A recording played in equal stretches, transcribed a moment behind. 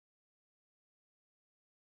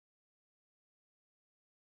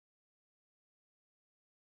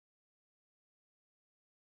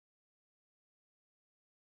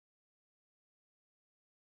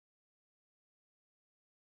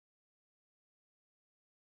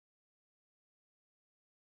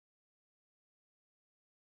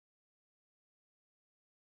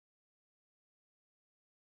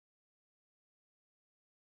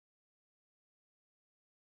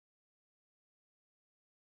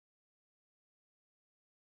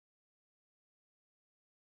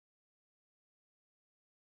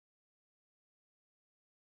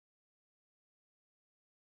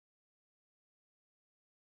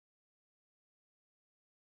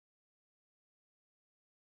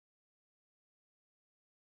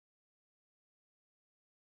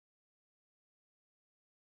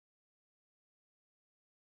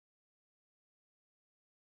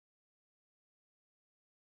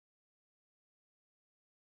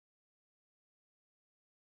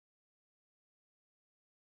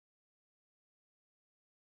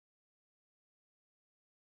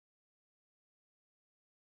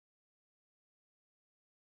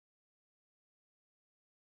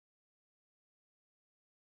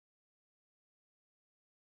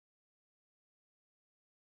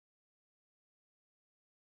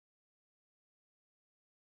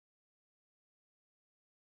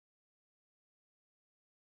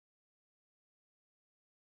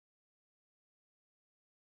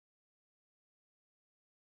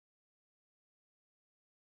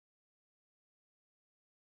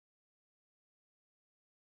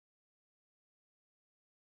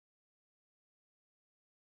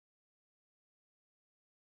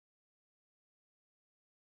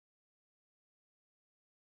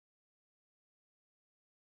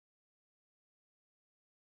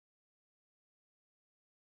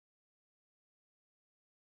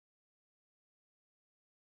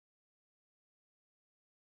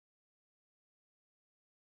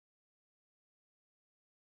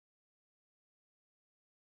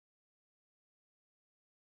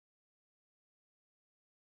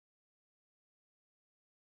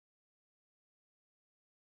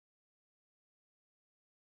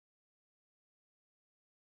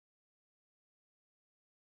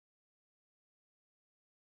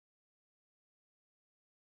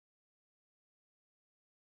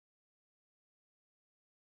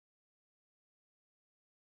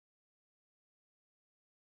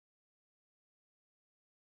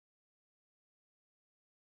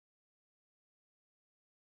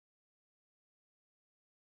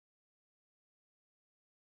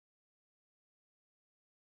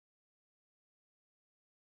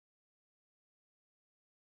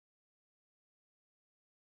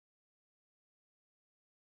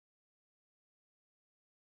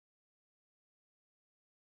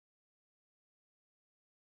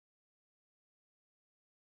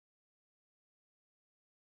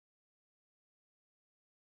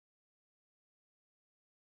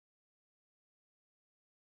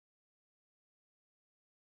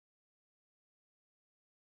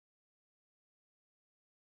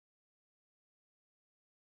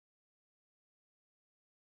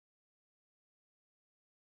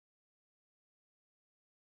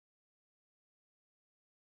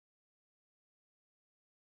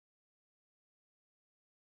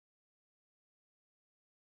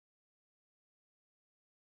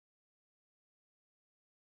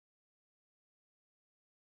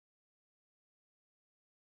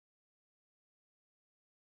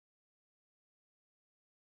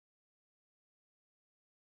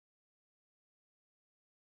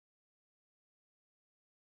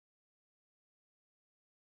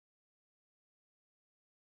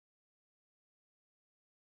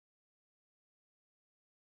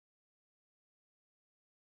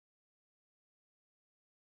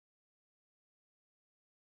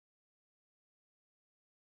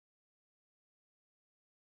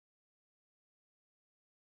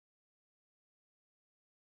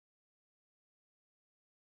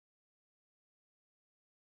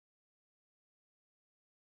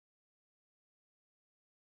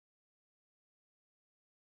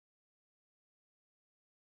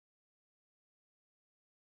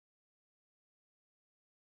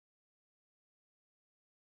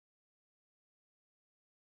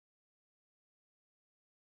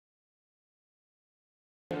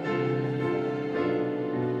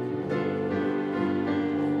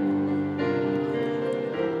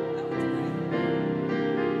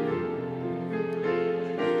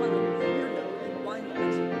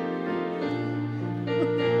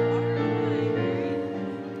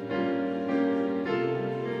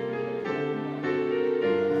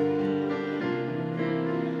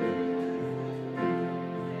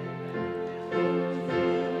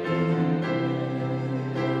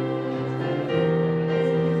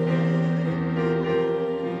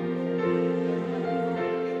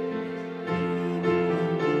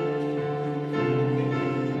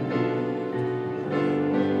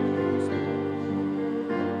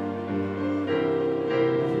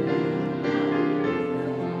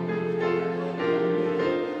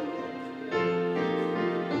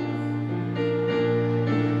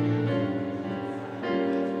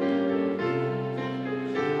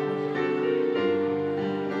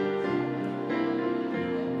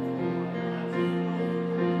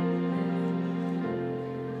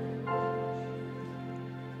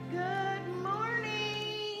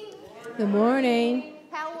Good morning.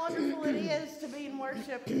 How wonderful it is to be in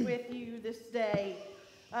worship with you this day.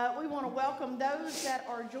 We want to welcome those that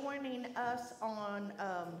are joining us on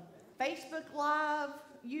Facebook Live,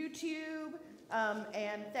 YouTube,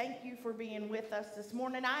 and thank you for being with us this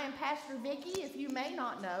morning. I am Pastor Vickie, if you may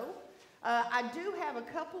not know. I do have a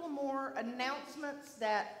couple more announcements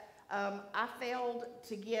that I failed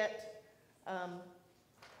to get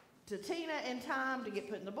to Tina in time to get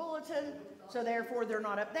put in the bulletin, so therefore they're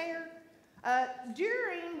not up there.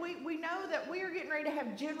 We know that we are getting ready to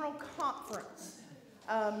have general conference.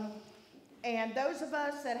 And those of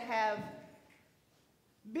us that have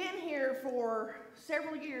been here for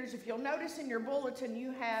several years, if you'll notice in your bulletin,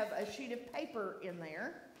 you have a sheet of paper in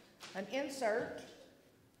there, an insert,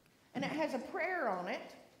 and it has a prayer on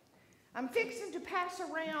it. I'm fixing to pass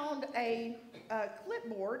around a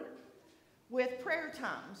clipboard with prayer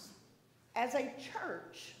times. As a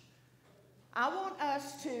church, I want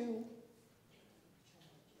us to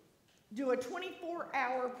do a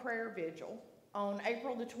 24-hour prayer vigil on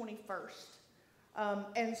April the 21st.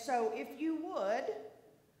 And so if you would,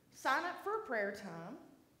 sign up for a prayer time.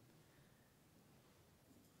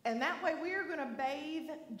 And that way we are going to bathe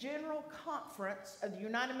General Conference of the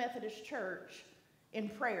United Methodist Church in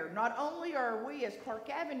prayer. Not only are we as Clark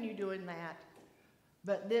Avenue doing that,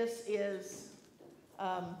 but this is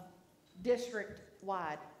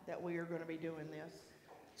district-wide that we are going to be doing this.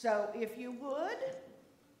 So if you would,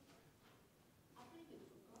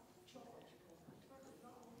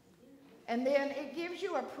 and then it gives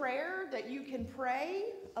you a prayer that you can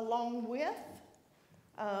pray along with.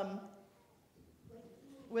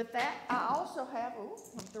 With that, I also have,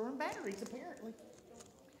 I'm throwing batteries apparently.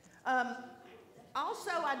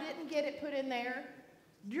 Also, I didn't get it put in there.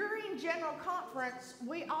 During General Conference,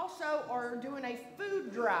 we also are doing a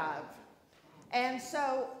food drive. And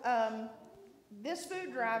so this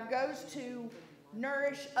food drive goes to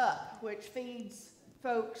Nourish Up, which feeds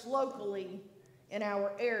folks locally in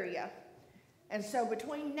our area. And so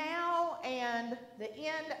between now and the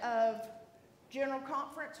end of General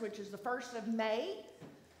Conference, which is the 1st of May,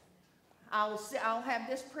 I'll have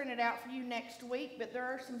this printed out for you next week, but there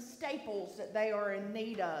are some staples that they are in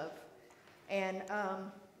need of. And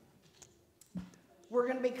we're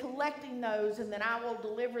going to be collecting those, and then I will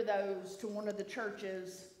deliver those to one of the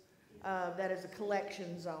churches that is a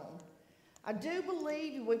collection zone. I do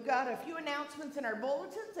believe we've got a few announcements in our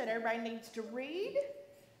bulletins that everybody needs to read.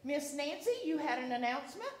 Miss Nancy, you had an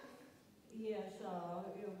announcement? Yes,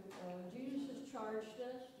 Jesus has charged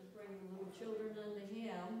us to bring the little children unto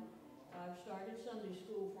Him. I've started Sunday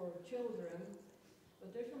school for children, but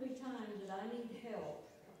there's going to be times that I need help,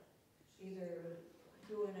 either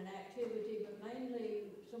doing an activity, but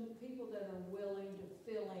mainly some people that are willing to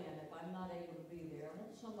fill in if I'm not able to be there. I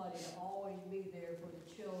want somebody to always be there for the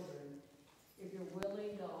children. If you're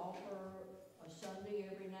willing to offer a Sunday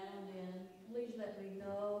every now and then, please let me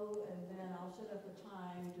know, and then I'll set up a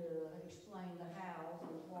time to explain the how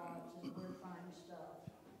and what's and where to find stuff.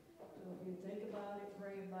 So if you think about it,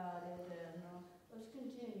 pray about it, and let's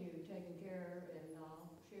continue taking care and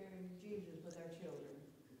sharing Jesus with our children.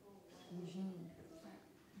 Mm-hmm.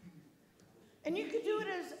 And you could do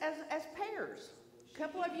it as pairs. A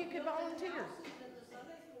couple of you could volunteer.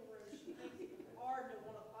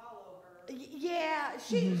 Yeah,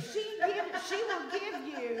 she will give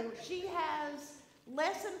you, she has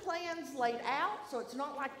lesson plans laid out, so it's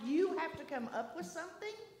not like you have to come up with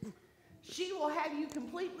something. She will have you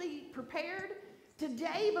completely prepared.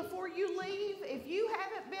 Today, before you leave, if you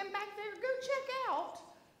haven't been back there, go check out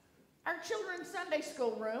our children's Sunday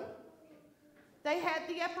school room. They had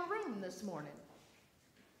the upper room this morning.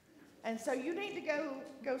 And so you need to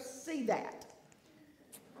go see that.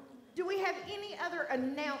 Do we have any other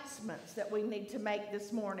announcements that we need to make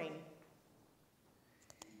this morning?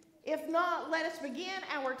 If not, let us begin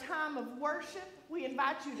our time of worship. We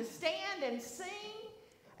invite you to stand and sing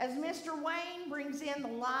as Mr. Wayne brings in the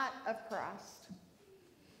light of Christ.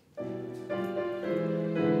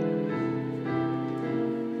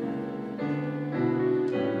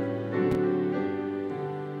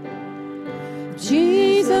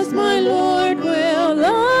 Jesus, my Lord, will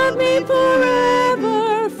love me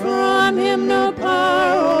forever. From Him no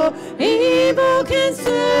power or evil can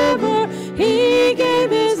sever. He gave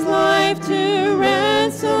His life to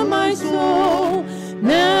ransom my soul.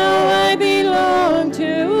 Now I belong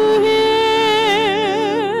to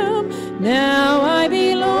Him. Now I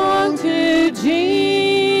belong to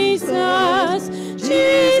Jesus.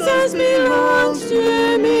 Jesus belongs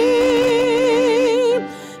to me.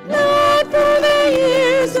 Not for the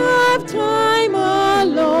years of time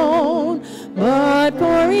alone, but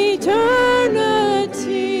for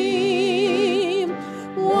eternity.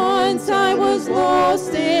 was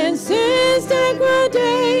lost in sin's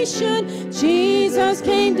degradation, Jesus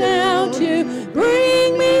came down to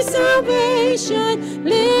bring me salvation,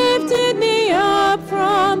 lifted me up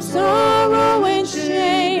from sorrow and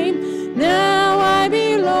shame. Now I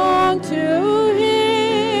belong to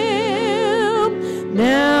him.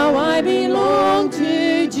 Now I belong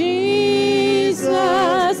to Jesus.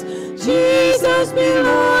 Jesus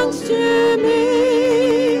belongs to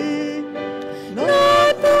me.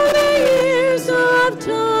 Not for the years of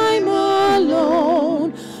time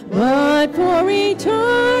alone, but for eternity.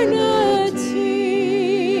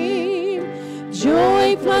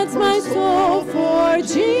 Joy floods my soul, for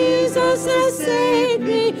Jesus has saved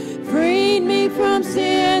me, freed me from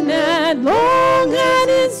sin that long had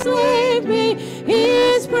enslaved me.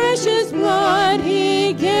 His precious blood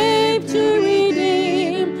he gave to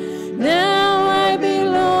redeem. Now I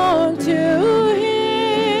belong to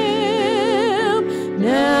him.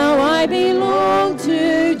 Now I belong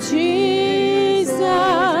to Jesus.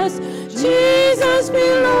 Jesus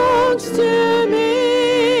belongs to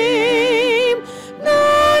me.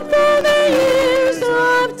 Not for the years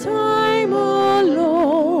of time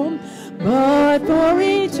alone, but for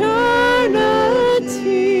eternity.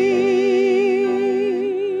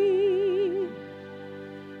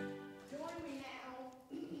 Join me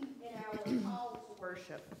now in our call to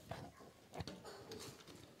worship.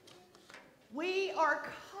 We are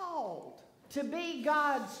called to be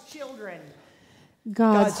God's children.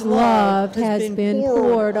 God's love has been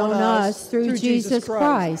poured on us through Jesus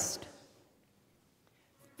Christ.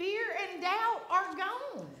 Fear and doubt are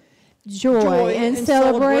gone. Joy and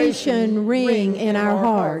celebration ring in our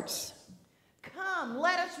hearts. Come,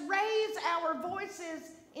 let us raise our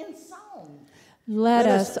voices in song. Let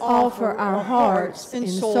us offer our hearts and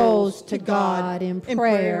souls to God in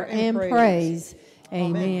prayer and praise.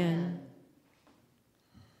 Amen.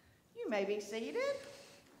 You may be seated.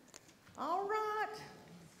 All right.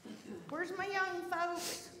 Where's my young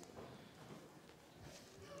folks?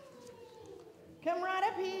 Come right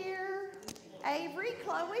up here. Avery,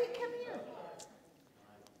 Chloe, come here.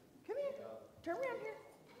 Come here. Turn around here.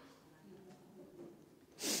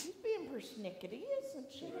 She's being persnickety,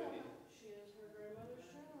 isn't she?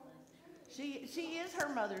 She is her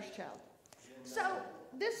mother's child. So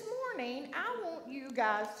this morning, I want you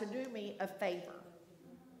guys to do me a favor.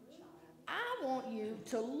 I want you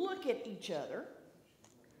to look at each other.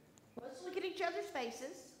 Let's look at each other's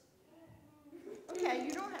faces. Okay,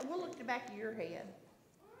 you don't have, we'll look at the back of your head.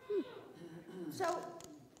 So,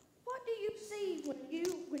 what do you see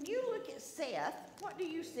when you look at Seth? What do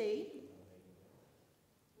you see?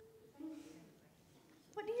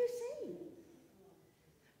 What do you see?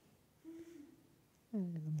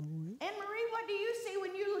 Anne-Marie, what do you see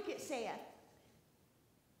when you look at Seth?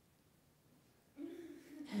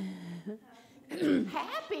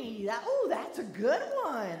 Happy. Oh, that's a good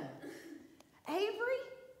one. Avery,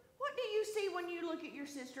 what do you see when you look at your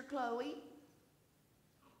sister Chloe?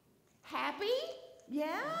 Happy?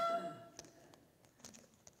 Yeah?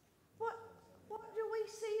 What do we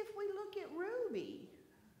see if we look at Ruby?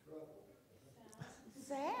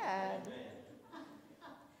 Sad.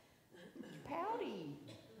 Pouty.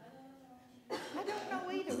 I don't know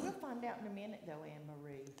either. We'll find out in a minute though,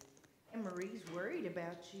 Anne-Marie. Anne-Marie's worried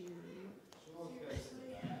about you.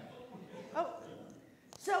 Oh,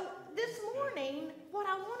 so this morning, what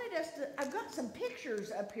I wanted us to, I've got some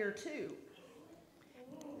pictures up here too.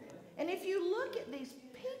 And if you look at these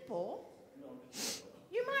people,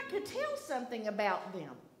 you might could tell something about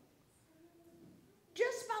them.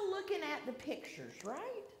 Just by looking at the pictures,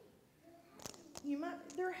 right?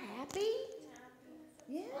 They're happy.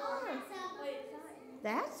 Yeah.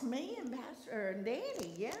 That's me and Pastor and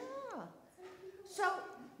Danny, yeah. So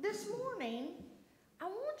this morning, I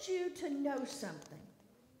want you to know something.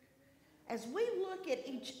 As we look at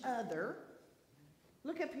each other,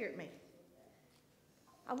 look up here at me.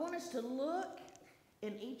 I want us to look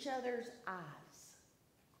in each other's eyes.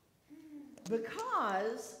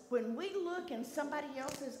 Because when we look in somebody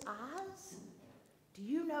else's eyes, do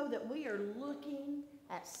you know that we are looking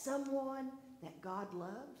at someone that God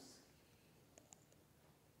loves?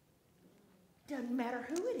 Doesn't matter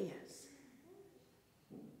who it is.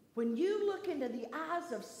 When you look into the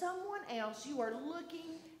eyes of someone else, you are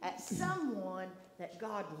looking at someone that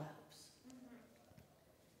God loves.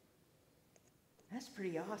 That's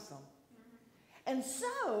pretty awesome. And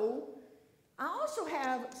so, I also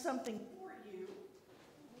have something for you.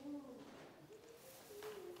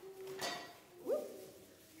 Whoop.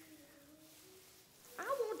 I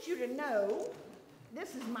want you to know,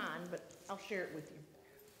 this is mine, but I'll share it with you.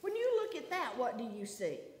 When you look at that, what do you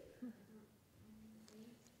see?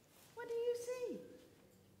 What do you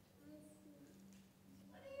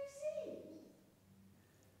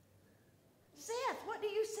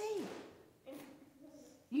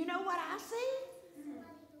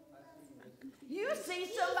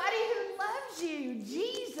loves you,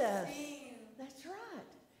 Jesus. That's right.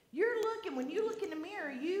 When you look in the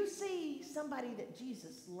mirror, you see somebody that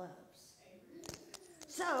Jesus loves.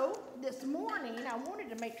 So, this morning, I wanted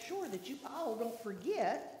to make sure that you all don't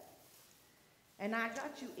forget, and I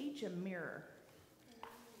got you each a mirror.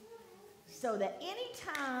 So that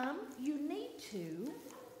anytime you need to,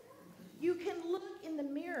 you can look in the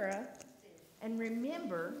mirror and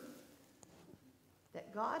remember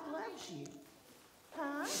that God loves you.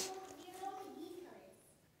 Huh?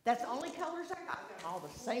 That's the only colors I got. All the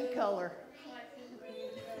same color.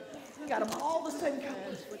 Got them all the same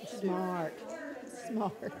colors. Smart.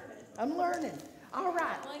 Smart. I'm learning. All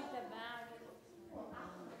right. We'll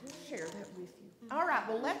share that with you. All right,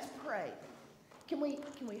 well, let's pray. Can we hold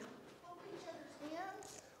each other's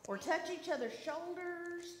hands or touch each other's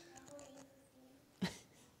shoulders?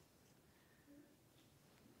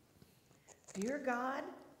 Dear God,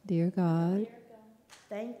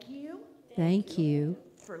 thank you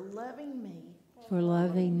for loving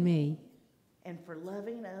me and for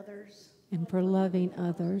loving others.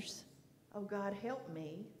 Oh God, help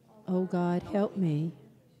me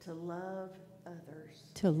to love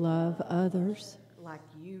others like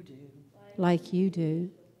you do.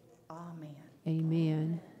 Amen.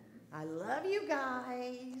 Amen. I love you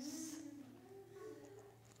guys.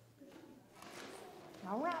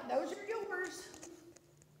 All right, those are yours.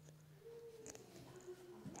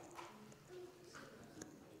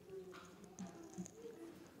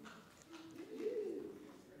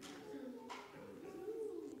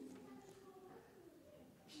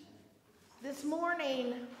 This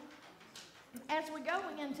morning, as we go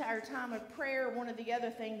into our time of prayer, one of the other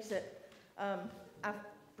things that I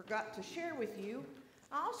forgot to share with you,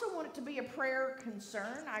 I also want it to be a prayer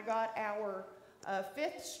concern. I got our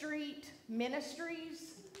 5th Street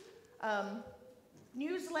Ministries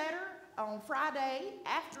newsletter on Friday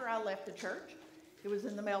after I left the church. It was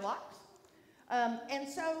in the mailbox. And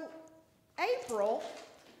so April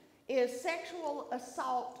is Sexual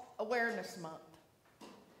Assault Awareness Month.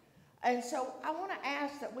 And so I want to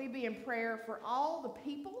ask that we be in prayer for all the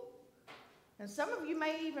people, and some of you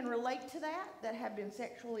may even relate to that have been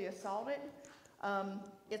sexually assaulted.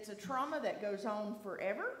 It's a trauma that goes on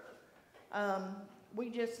forever. We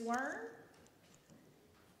just learn.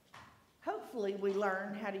 Hopefully we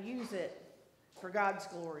learn how to use it for God's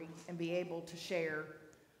glory and be able to share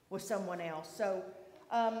with someone else. So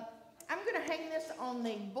I'm going to hang this on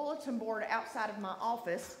the bulletin board outside of my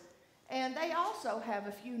office. And they also have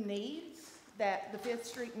a few needs that the 5th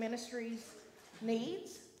Street Ministries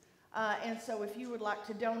needs. And so if you would like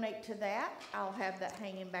to donate to that, I'll have that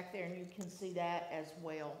hanging back there and you can see that as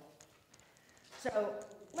well. So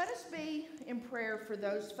let us be in prayer for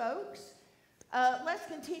those folks. Let's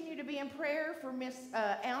continue to be in prayer for Miss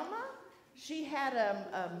Alma. She had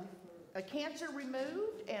a cancer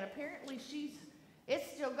removed, and apparently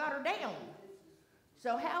it's still got her down.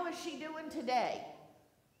 So how is she doing today?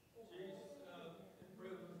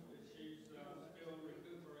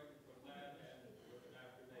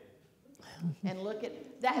 And look at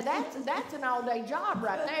that's an all-day job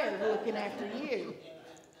right there, looking after you.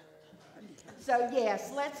 So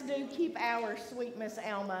yes, let's keep our sweet Miss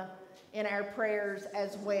Alma in our prayers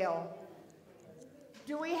as well.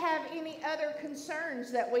 Do we have any other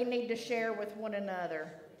concerns that we need to share with one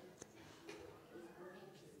another?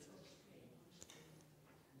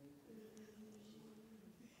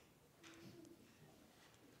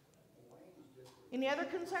 Any other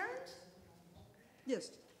concerns? Yes.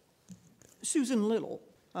 Susan Little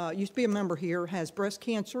used to be a member here, has breast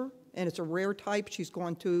cancer, and it's a rare type. She's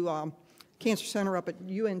going to Cancer Center up at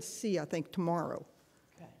UNC, I think, tomorrow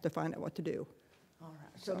to find out what to do. All right.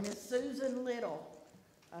 So Miss Susan Little,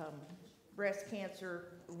 breast cancer,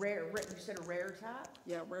 rare, you said a rare type?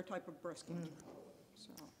 Yeah, rare type of breast cancer. So.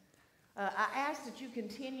 I asked that you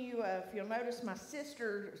continue, if you'll notice my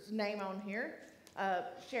sister's name on here,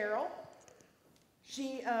 Cheryl.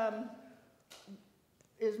 She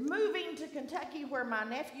is moving to Kentucky where my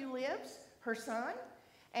nephew lives, her son.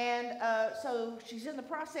 And so she's in the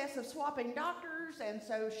process of swapping doctors, and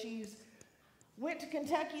so she's went to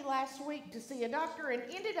Kentucky last week to see a doctor and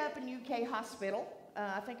ended up in UK Hospital.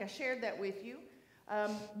 I think I shared that with you.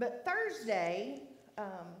 But Thursday,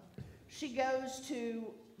 she goes to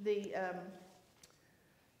the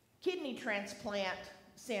kidney transplant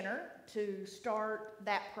center to start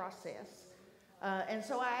that process. And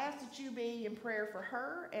so I ask that you be in prayer for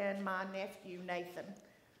her and my nephew, Nathan,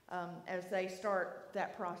 as they start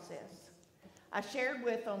that process. I shared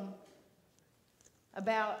with them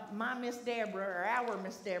about my Miss Deborah, or our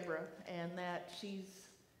Miss Deborah, and that she's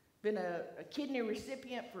been a kidney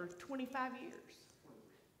recipient for 25 years.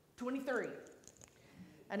 23.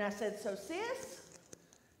 And I said, so sis,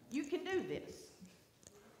 you can do this.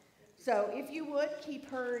 So if you would, keep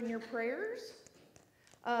her in your prayers.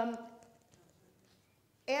 Ed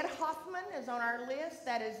Hoffman is on our list.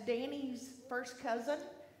 That is Danny's first cousin.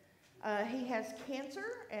 He has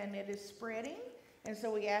cancer, and it is spreading. And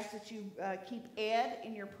so we ask that you keep Ed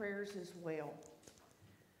in your prayers as well.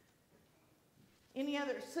 Any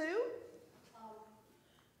other? Sue?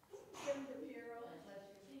 Kim DePiro,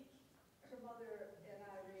 her mother and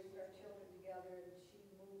I raised our children together, and she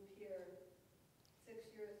moved here 6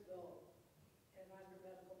 years ago, and I'm her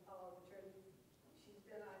medical power of attorney. She's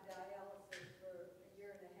been on dialysis for a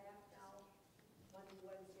year and a half now. Monday,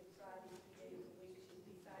 Wednesday, Friday, 2 days a week.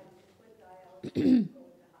 She's decided to quit dialysis and go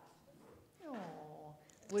into hospice. Oh,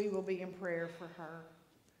 we will be in prayer for her.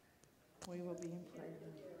 We will be in prayer.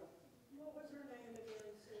 What was her name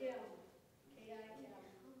again? Kim. K-I-M-D-E-P-I-E-R-O.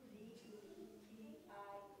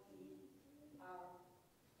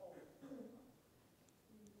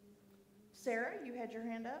 Sarah, you had your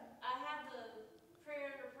hand up? I have the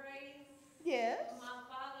prayer to praise. Yes. My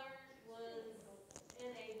father was in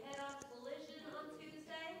a head-on collision on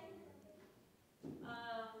Tuesday.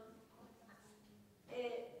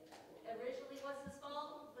 It originally was his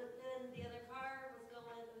fault, but then the other car was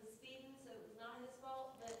speeding, so it was not his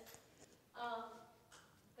fault. But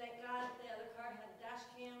thank God the other car had a dash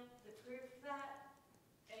cam that proved that.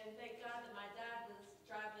 And thank God that my dad was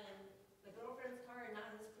driving the girlfriend's car and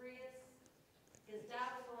not his Prius. His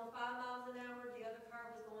dad was going 5 miles an hour, the other car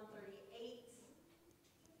was going 38.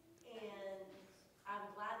 And I'm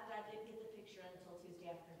glad that I didn't get the picture until Tuesday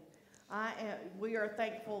afternoon. We are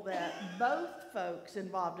thankful that both folks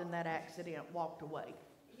involved in that accident walked away.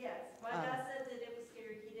 Yes, my dad said that it was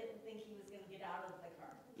scary. He didn't think he was going to get out of the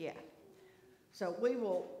car. Yeah. So we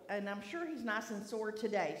will, and I'm sure he's nice and sore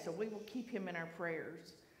today, so we will keep him in our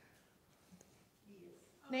prayers. Yes.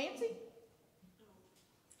 Nancy?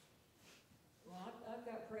 Well, I've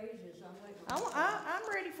got praises. I'm waiting. I'm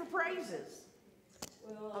ready for praises.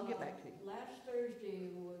 Well, I'll get back to you. Last Thursday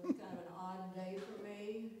was kind of an odd day for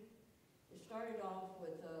me. It started off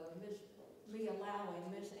with me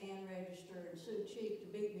allowing Miss Ann Register and Sue Cheek to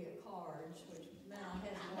beat me at cards, which meant I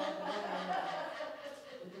had to walk away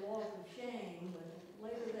with the walk of shame. But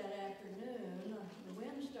later that afternoon, the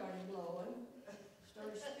wind started blowing,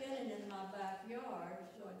 started spinning in my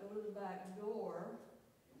backyard, so I go to the back door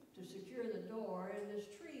to secure the door, and this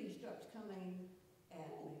tree starts coming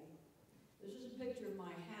at me. This is a picture of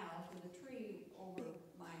my house with a tree over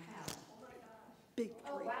my house. Big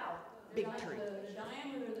Oh, tree. wow. Big tree. The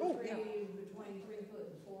diameter of the tree is between 3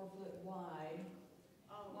 foot and 4 foot wide.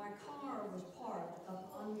 My car was parked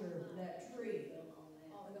up under that tree.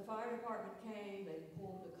 When the fire department came, they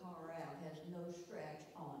pulled the car out. It has no scratch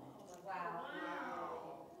on it.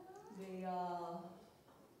 Wow. The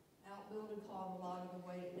outbuilding caught a lot of the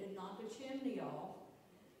weight. It did knock the chimney off,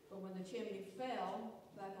 but when the chimney fell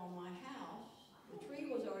back on my house, the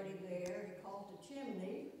tree was already there. It caught the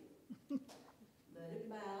chimney, let it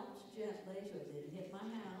bounce gently so it didn't hit my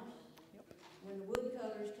house. Yep. When the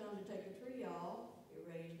woodcutters come to take the tree off, it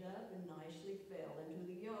raised up and nicely fell into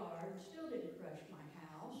the yard. Still didn't crush my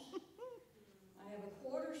house. I have a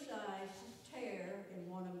quarter-size tear in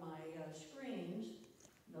one of my screens.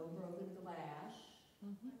 No broken glass.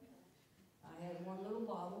 I had one little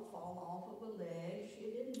bottle fall off of a ledge.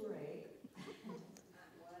 It didn't break.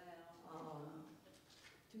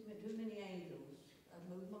 Too many angels. I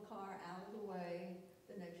moved my car out of the way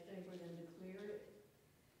the next day for them to clear it.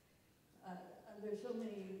 There's so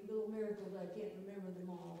many little miracles I can't remember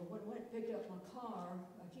them all. But when I went and picked up my car,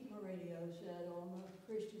 I keep my radio set on the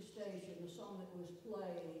Christian station. The song that was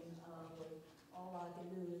playing was All I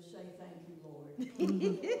Can Do Is Say Thank You, Lord.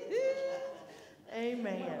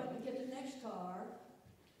 Amen. When I went to get the next car,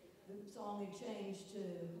 the song had changed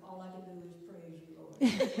to All I Can Do Is Praise You, Lord.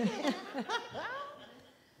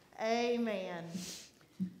 Amen.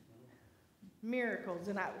 Miracles.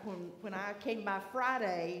 And when I came by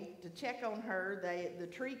Friday to check on her, the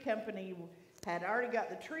tree company had already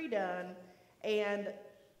got the tree done, and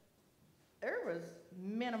there was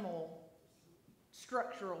minimal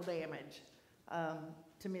structural damage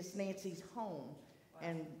to Miss Nancy's home. Wow.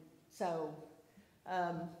 And so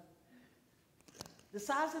the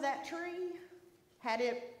size of that tree, had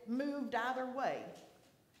it moved either way,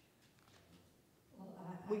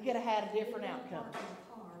 we could have had a different outcome. I didn't park my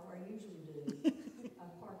car where I usually do. I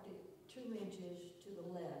parked it 2 inches to the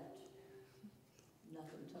left.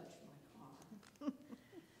 Nothing touched my car.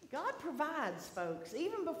 God provides, folks,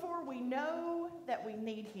 even before we know that we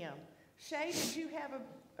need Him. Shay, did you have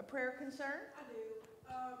a prayer concern? I do.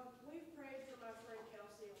 We've prayed for my friend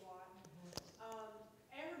Kelsey a lot.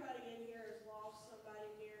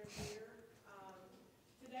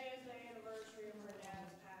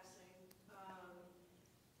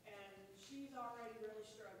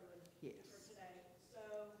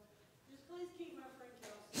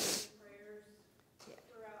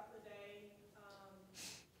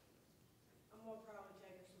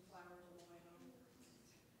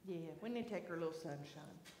 Yeah, we need to take her a little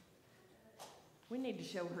sunshine. We need to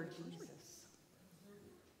show her Jesus.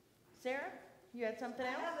 Sarah, you had something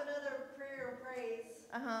I else? have another prayer of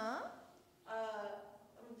praise. Uh-huh.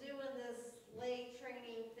 I'm doing this leg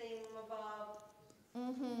training thing about.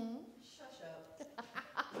 Shush up.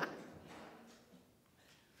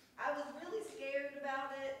 I was really scared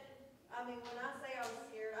about it. I mean, when I say I was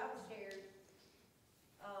scared,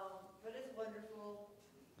 but it's wonderful.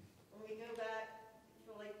 When we go back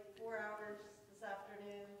for like 4 hours this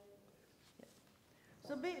afternoon.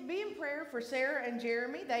 So be in prayer for Sarah and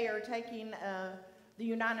Jeremy. They are taking the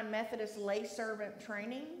United Methodist Lay Servant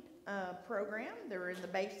Training program. They're in the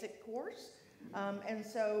basic course. And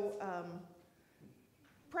so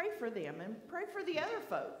pray for them and pray for the other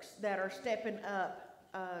folks that are stepping up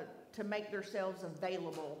to make themselves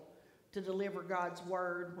available to deliver God's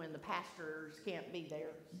word when the pastors can't be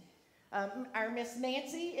there. Our Miss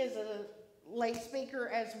Nancy is a lay speaker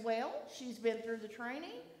as well. She's been through the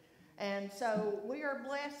training. And so we are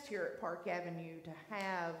blessed here at Park Avenue to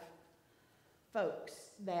have folks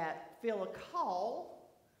that feel a call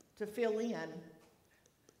to fill in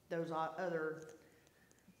those other.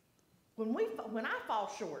 When I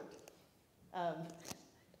fall short,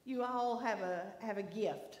 you all have a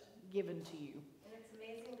gift given to you. And it's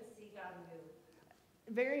amazing to see God move.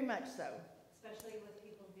 Very much so. Especially with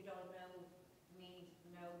people who don't know me,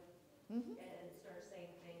 and start saying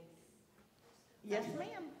things. Yes,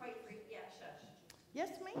 ma'am. Quite freaky. Yeah, shush. Yes,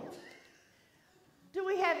 ma'am. Do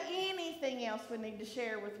we have anything else we need to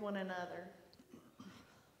share with one another?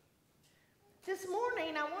 This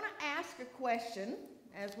morning, I want to ask a question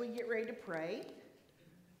as we get ready to pray.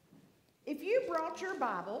 If you brought your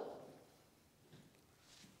Bible,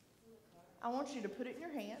 I want you to put it in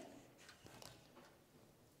your hand.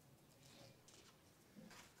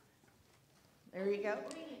 There you go.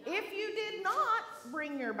 If you did not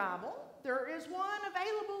bring your Bible, there is one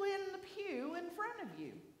available in the pew in front of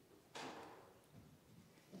you.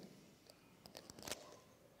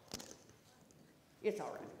 It's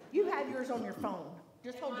all right. You have yours on your phone.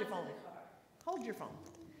 Just hold your phone. Hold your phone.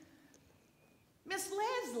 Miss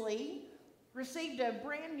Leslie received a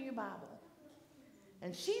brand new Bible,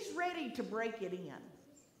 and she's ready to break it in.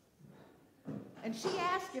 And she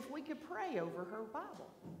asked if we could pray over her Bible.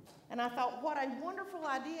 And I thought, what a wonderful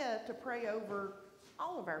idea to pray over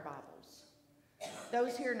all of our Bibles.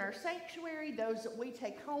 Those here in our sanctuary, those that we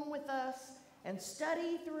take home with us and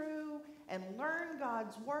study through and learn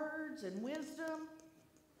God's words and wisdom.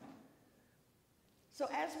 So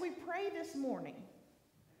as we pray this morning,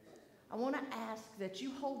 I want to ask that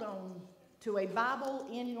you hold on to a Bible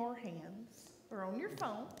in your hands or on your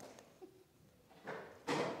phone.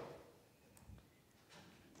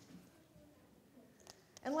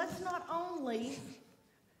 And let's not only,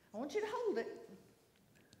 I want you to hold it.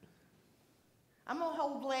 I'm going to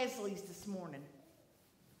hold Leslie's this morning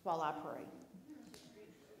while I pray.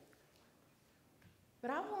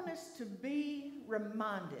 But I want us to be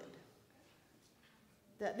reminded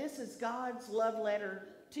that this is God's love letter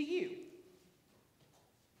to you.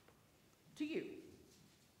 To you.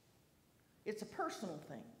 It's a personal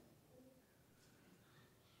thing.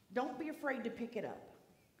 Don't be afraid to pick it up.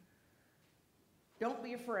 Don't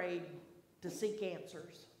be afraid to seek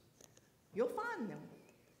answers. You'll find them.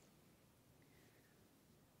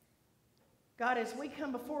 God, as we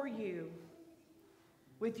come before you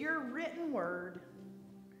with your written word,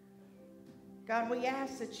 God, we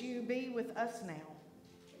ask that you be with us now.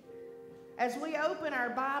 As we open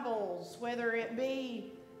our Bibles, whether it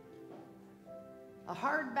be a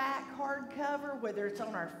hardback, hardcover, whether it's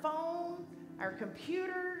on our phone, our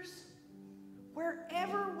computers,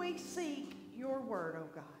 wherever we seek your word, oh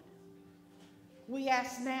God, we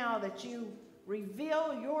ask now that you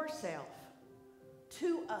reveal yourself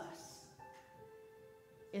to us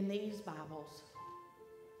in these Bibles.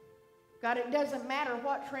 God, it doesn't matter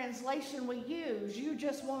what translation we use. You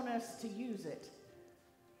just want us to use it.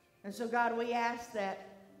 And so, God, we ask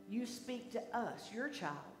that you speak to us, your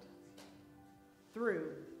child,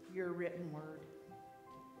 through your written word.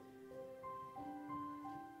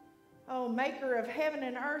 Oh, maker of heaven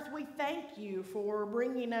and earth, we thank you for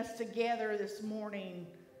bringing us together this morning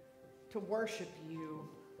to worship you.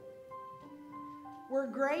 We're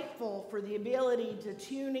grateful for the ability to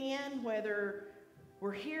tune in, whether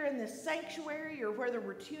we're here in this sanctuary or whether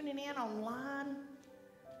we're tuning in online.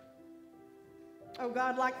 Oh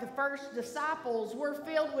God, like the first disciples, we're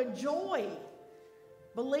filled with joy,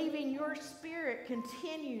 believing your Spirit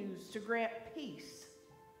continues to grant peace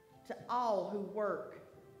to all who work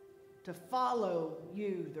to follow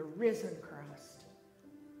you, the risen Christ.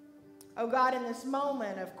 Oh God, in this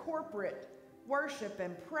moment of corporate worship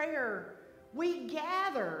and prayer, we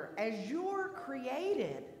gather as your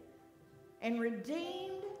created and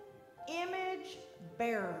redeemed image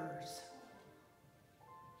bearers.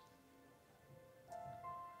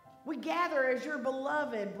 We gather as your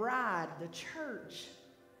beloved bride, the church,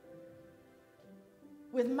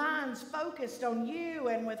 with minds focused on you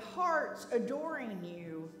and with hearts adoring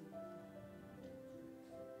you.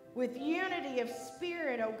 With unity of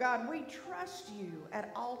spirit, oh God, we trust you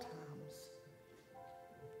at all times.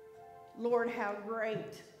 Lord, how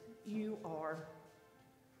great you are.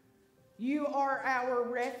 You are our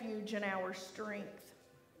refuge and our strength,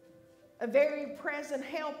 a very present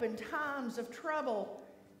help in times of trouble.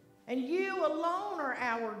 And you alone are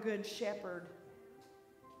our good shepherd.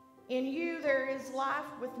 In you there is life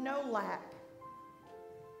with no lack.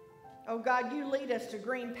 Oh God, you lead us to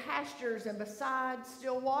green pastures and beside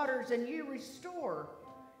still waters, and you restore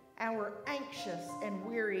our anxious and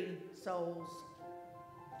weary souls.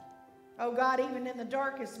 Oh God, even in the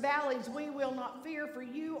darkest valleys, we will not fear, for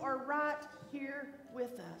you are right here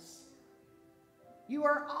with us. You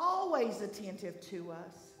are always attentive to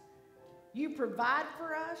us. You provide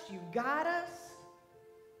for us, you guide us,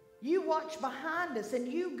 you watch behind us, and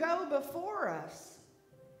you go before us.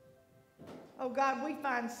 Oh God, we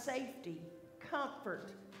find safety,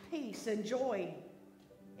 comfort, peace, and joy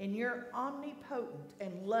in your omnipotent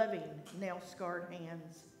and loving nail-scarred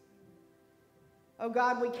hands. Oh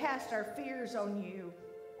God, we cast our fears on you,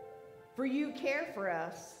 for you care for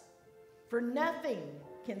us, for nothing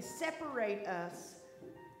can separate us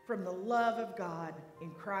from the love of God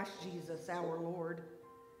in Christ Jesus our Lord.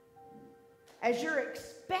 As your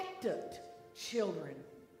expectant children,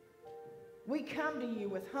 we come to you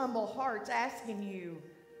with humble hearts, asking you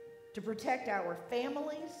to protect our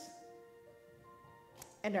families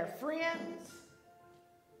and our friends,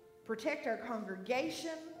 protect our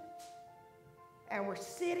congregation, our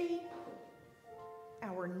city,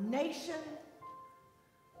 our nation.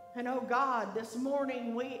 And oh God, this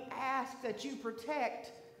morning we ask that you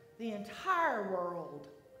protect the entire world,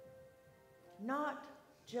 not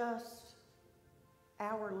just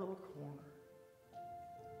our little corner.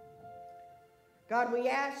 God, we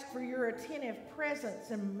ask for your attentive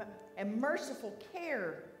presence and merciful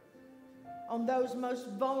care on those most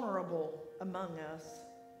vulnerable among us,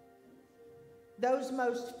 those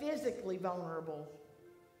most physically vulnerable,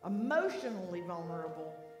 emotionally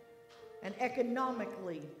vulnerable, and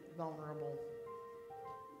economically vulnerable.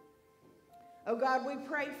 Oh God, we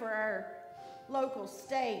pray for our local,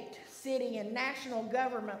 state, city, and national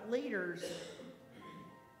government leaders.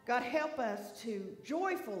 God, help us to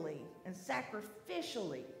joyfully and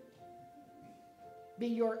sacrificially be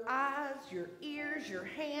your eyes, your ears, your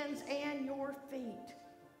hands, and your feet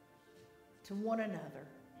to one another,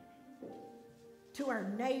 to our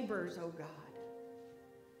neighbors, oh God.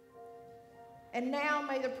 And now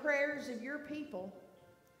may the prayers of your people,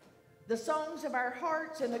 the songs of our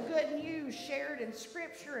hearts, and the good news shared in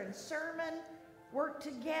Scripture and sermon work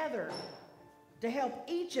together to help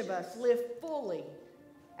each of us live fully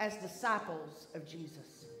as disciples of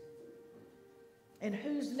Jesus, in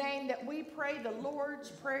whose name that we pray the Lord's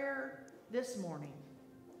Prayer this morning.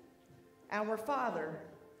 Our Father,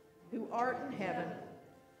 who art in heaven,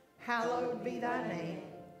 hallowed be thy name.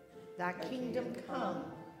 Thy kingdom come,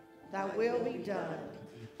 thy will be done,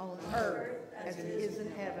 on earth as it is in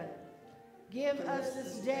heaven. Give us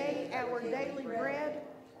this day our daily bread,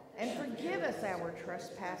 and forgive us our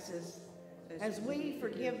trespasses, as we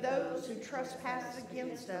forgive those who trespass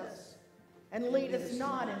against us. And lead us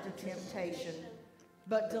not into temptation,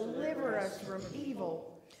 but deliver us from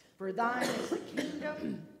evil. For thine is the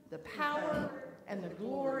kingdom, the power, and the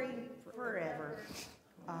glory forever.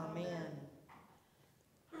 Amen.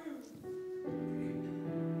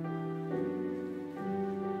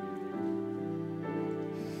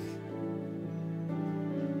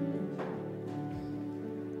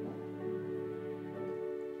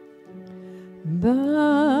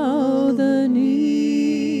 Bow the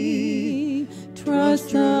knee,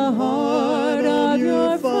 trust the heart of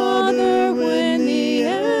your Father when the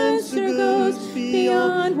answer goes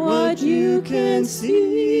beyond what you can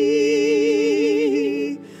see.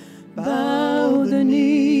 Bow the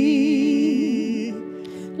knee,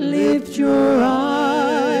 lift your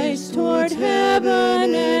eyes toward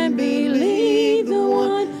heaven and believe the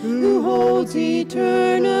one who holds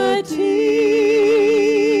eternity.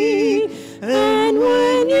 And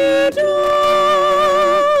when you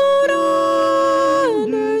don't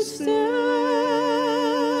understand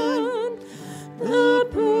the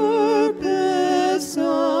purpose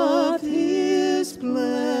of his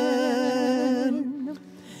plan,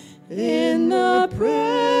 in the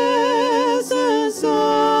presence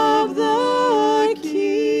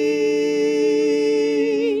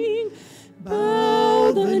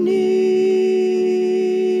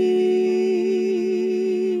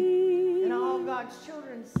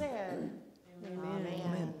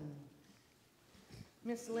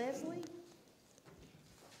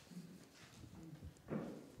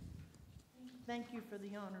Thank you for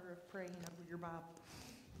the honor of praying over your Bible.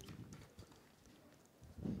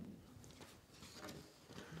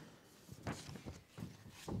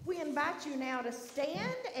 We invite you now to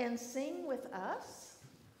stand and sing with us.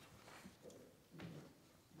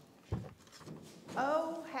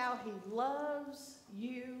 Oh, how he loves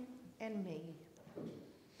you and me.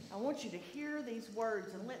 I want you to hear these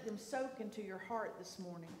words and let them soak into your heart this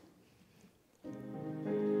morning.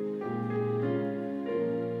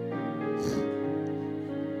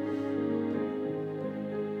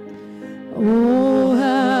 Oh,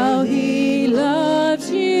 how he loves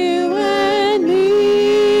you and me.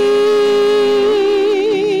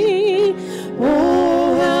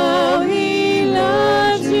 Oh, how he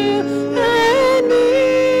loves you and me.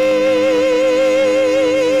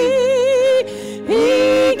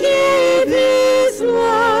 He gave his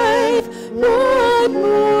life. What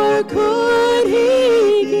more could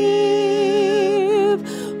he give?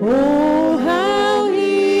 Oh, how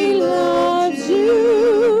he loves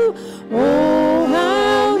you. Oh,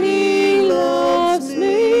 how he loves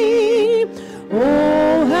me.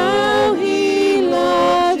 Oh, how he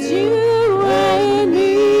loves you and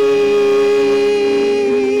me.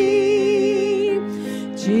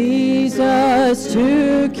 Jesus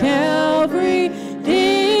to Calvary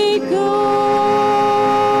did go.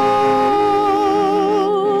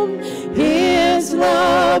 His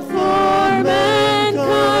love for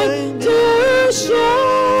mankind to show.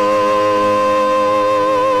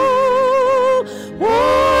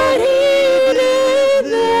 What he did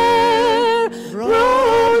there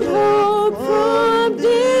brought hope from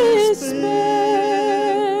despair.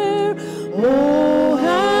 Oh,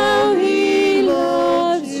 how he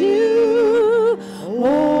loves you.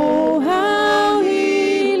 Oh, how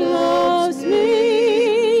he loves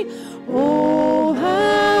me. Oh,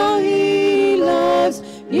 how he loves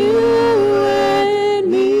you and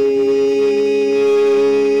me.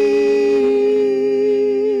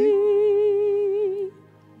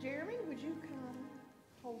 Jeremy, would you come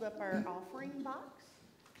hold up our offering box?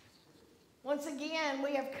 Once again,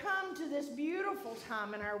 we have come to this beautiful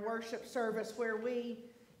time in our worship service where we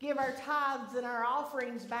give our tithes and our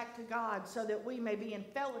offerings back to God so that we may be in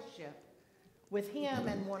fellowship with him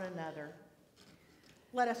and one another.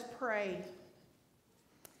 Let us pray.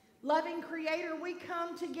 Loving Creator, we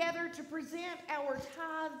come together to present our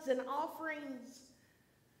tithes and offerings.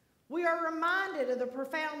 We are reminded of the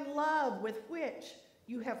profound love with which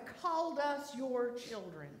you have called us your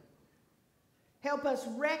children. Help us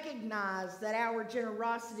recognize that our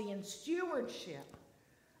generosity and stewardship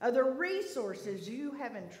of the resources you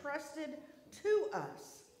have entrusted to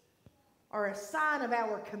us are a sign of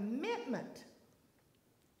our commitment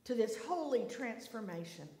to this holy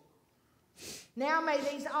transformation. Now may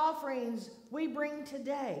these offerings we bring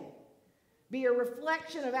today be a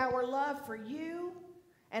reflection of our love for you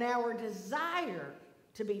and our desire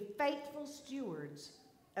to be faithful stewards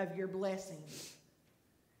of your blessings.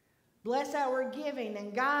 Bless our giving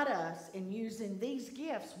and guide us in using these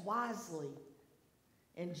gifts wisely.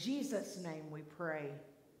 In Jesus' name we pray.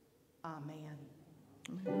 Amen.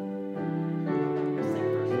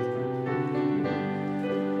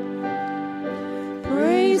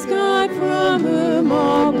 Praise God from whom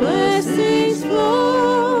all blessings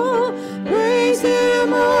flow. Praise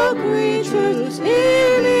him, all creatures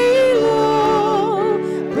here below.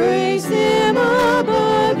 Praise him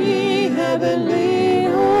above, ye heavenly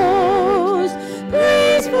hosts.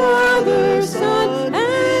 Praise Father, Son,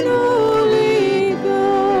 and Holy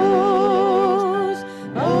Ghost.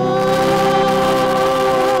 Amen.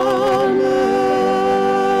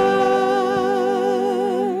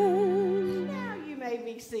 Now you may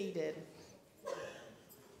be seated.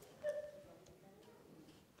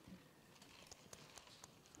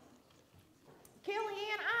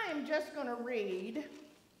 Kellyanne, I am just going to read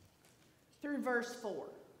through verse 4.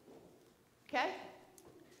 Okay?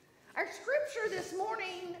 Our scripture this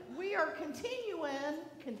morning, we are continuing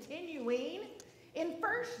in 1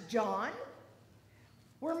 John.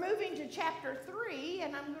 We're moving to chapter 3,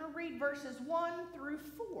 and I'm going to read verses 1 through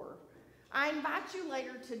 4. I invite you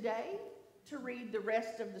later today to read the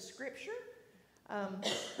rest of the scripture.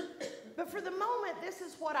 But for the moment, this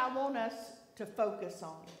is what I want us to focus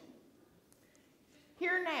on.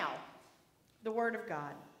 Hear now the word of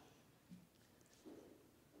God.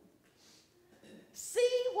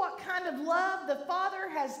 See what kind of love the Father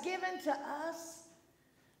has given to us,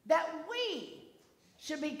 that we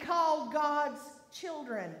should be called God's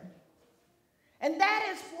children. And that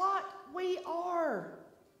is what we are.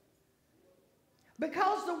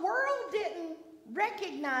 Because the world didn't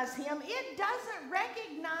recognize him, it doesn't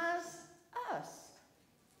recognize us.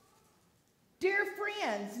 Dear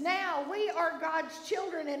friends, now we are God's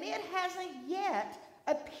children, and it hasn't yet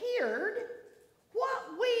appeared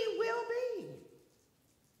what we will be.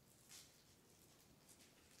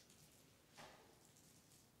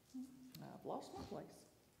 I've lost my place.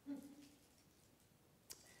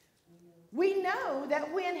 We know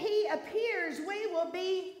that when he appears, we will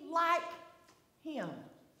be like him,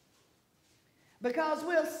 because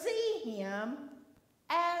we'll see him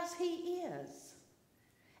as he is.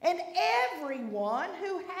 And everyone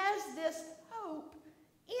who has this hope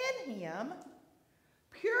in him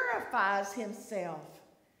purifies himself,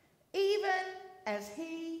 even as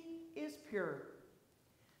he is pure.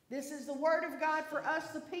 This is the word of God for us,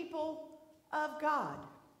 the people of God.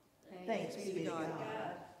 Thanks be to God.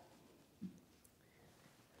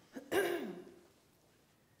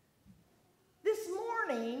 This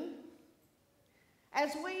morning,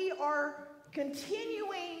 as we are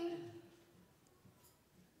continuing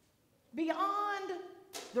beyond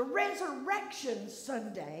the Resurrection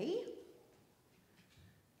Sunday,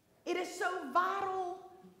 it is so vital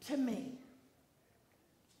to me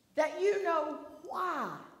that you know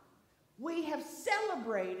why we have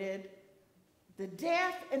celebrated the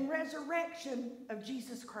death and resurrection of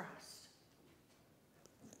Jesus Christ.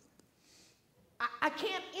 I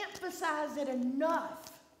can't emphasize it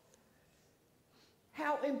enough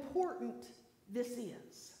how important this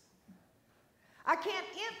is. I can't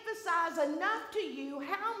emphasize enough to you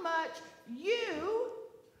how much you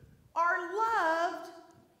are loved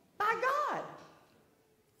by God.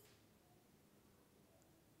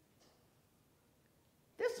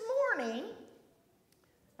 This morning,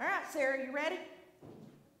 all right, Sarah, you ready?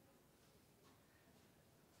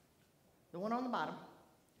 The one on the bottom.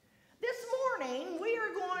 This morning, we are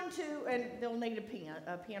going to, and they'll need a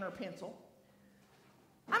pen or pencil.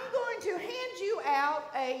 I'm going to hand you out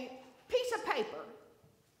a piece of paper.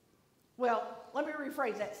 Well, let me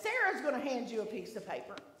rephrase that. Sarah's going to hand you a piece of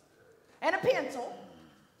paper and a pencil.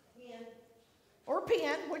 Pen. Or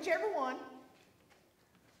pen, whichever one.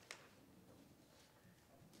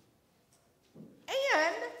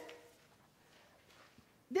 And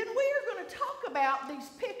then we are going to talk about these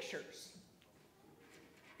pictures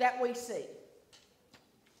that we see.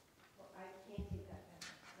 Well, I can't get that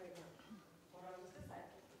right now. Hold on just a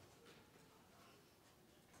second.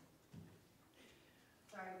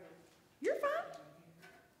 Sorry, ma'am. You're fine.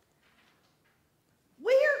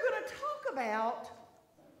 We are going to talk about,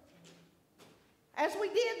 as we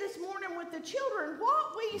did this morning with the children,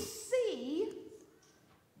 what we see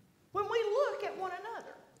when we look at one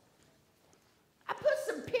another. I put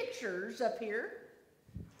some pictures up here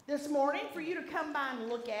this morning for you to come by and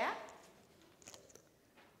look at.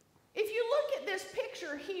 If you look at this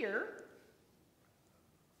picture here,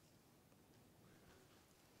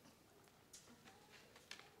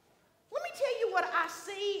 let me tell you what I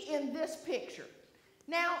see in this picture.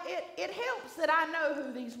 Now, it helps that I know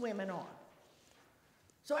who these women are,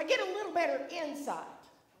 so I get a little better insight.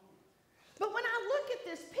 But when I look at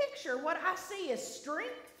this picture, what I see is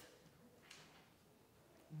strength,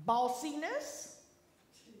 bossiness.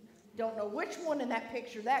 Don't know which one in that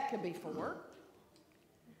picture that could be for.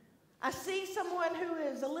 I see someone who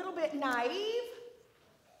is a little bit naive.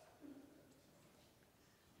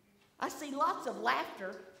 I see lots of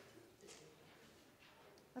laughter.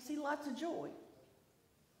 I see lots of joy.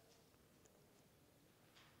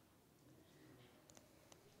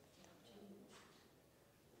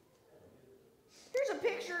 Here's a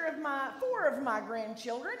picture of four of my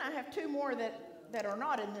grandchildren. I have two more that are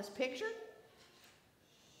not in this picture.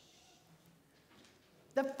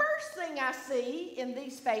 The first thing I see in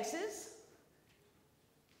these faces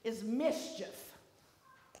is mischief.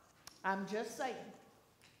 I'm just saying.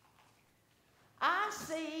 I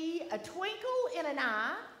see a twinkle in an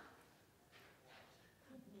eye.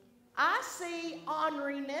 I see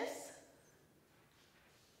orneriness.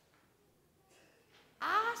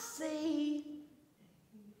 I see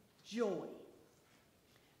joy.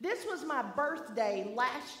 This was my birthday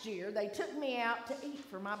last year. They took me out to eat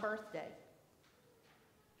for my birthday.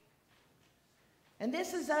 And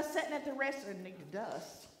this is us sitting at the restaurant,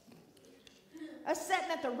 dust. Us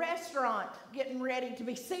sitting at the restaurant getting ready to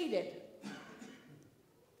be seated.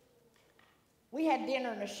 We had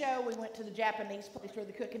dinner and a show. We went to the Japanese place where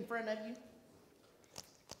they cook in front of you.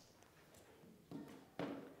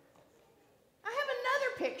 I have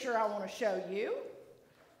another picture I want to show you.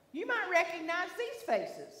 You might recognize these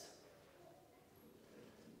faces.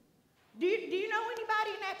 Do you know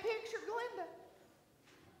anybody in that picture, Glenda?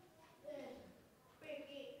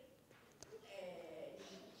 Vickie,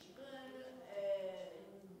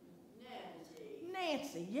 Nancy.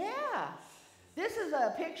 Nancy, yeah. This is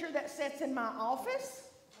a picture that sits in my office.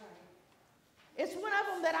 It's one of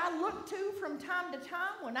them that I look to from time to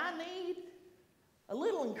time when I need a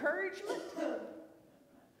little encouragement.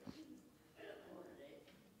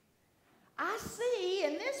 I see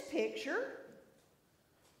in this picture,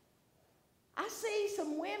 I see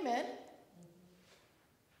some women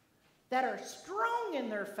that are strong in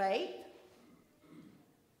their faith.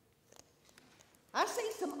 I see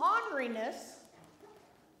some orneriness.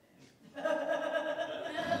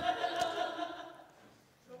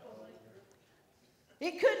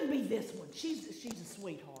 It couldn't be this one. She's a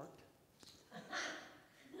sweetheart.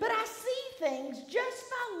 But I see things just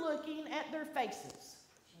by looking at their faces.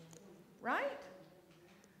 Right?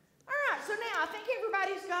 All right, so now I think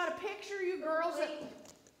everybody's got a picture, you girls.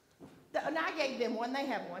 And I gave them one. They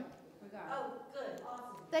have one. Oh, good, awesome.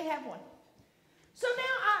 They have one. So now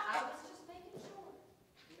I was just making sure.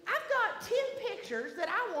 I've got 10 pictures that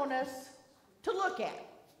I want us to look at.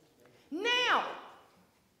 Now,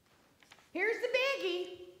 here's the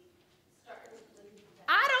biggie.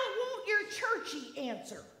 I don't want your churchy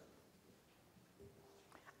answer.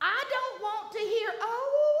 I don't want to hear,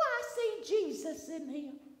 oh, I see Jesus in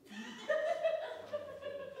him.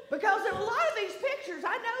 Because in a lot of these pictures,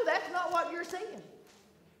 I know that's not what you're seeing.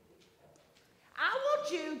 I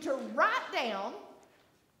want you to write down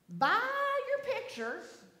by your picture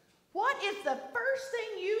what is the first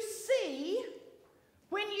thing you see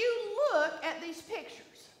when you look at these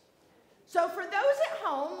pictures. So for those at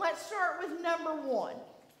home, let's start with number 1.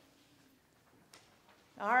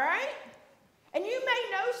 All right? And you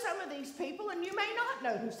may know some of these people, and you may not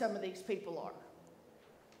know who some of these people are.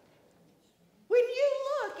 When you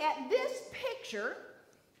look at this picture,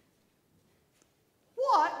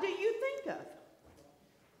 what do you think of?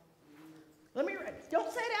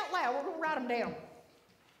 Don't say it out loud. We're going to write them down.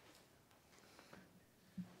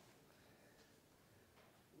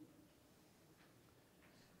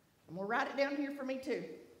 I'm going to write it down here for me too.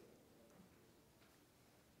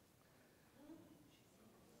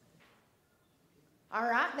 All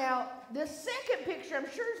right, now this second picture I'm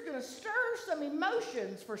sure is going to stir some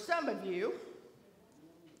emotions for some of you.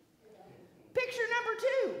 Picture number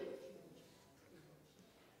 2.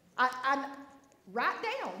 I write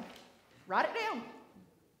it down.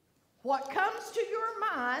 What comes to your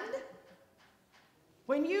mind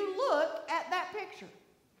when you look at that picture?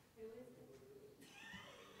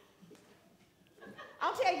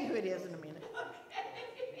 I'll tell you who it is in a minute.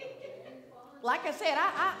 Like I said,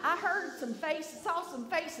 I heard some faces, saw some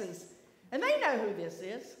faces, and they know who this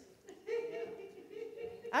is.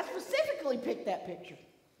 I specifically picked that picture.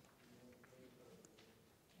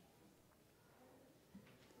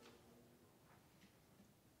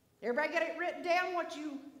 Everybody got it written down,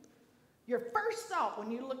 your first thought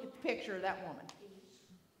when you look at the picture of that woman?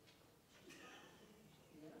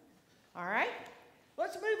 All right,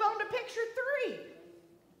 let's move on to picture 3.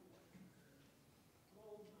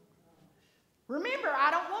 Remember,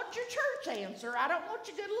 I don't want your church answer. I don't want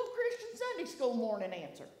your good little Christian Sunday school morning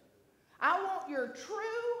answer. I want your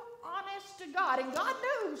true, honest to God. And God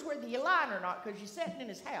knows whether you lying or not because you're sitting in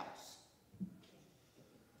his house.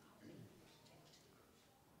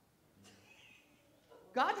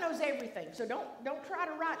 God knows everything, so don't try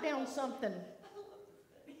to write down something.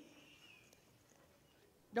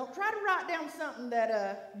 Don't try to write down something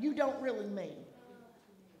that you don't really mean.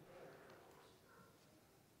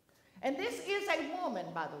 And this is a woman,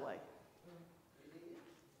 by the way.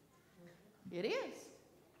 It is.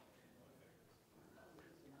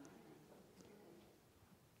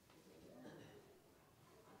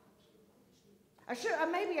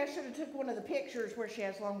 Maybe I should have took one of the pictures where she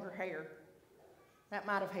has longer hair. That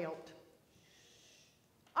might have helped.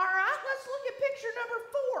 All right, let's look at picture number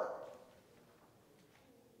 4.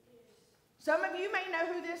 Some of you may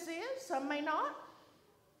know who this is, some may not.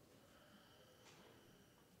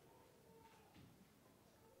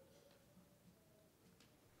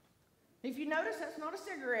 If you notice, that's not a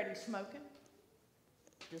cigarette he's smoking.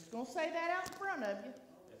 Just going to say that out in front of you.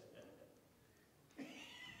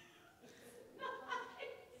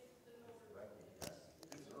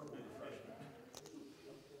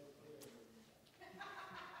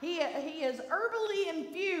 He is herbally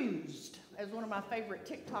infused, as one of my favorite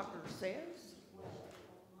TikTokers says.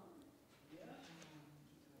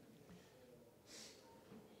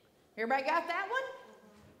 Everybody got that one?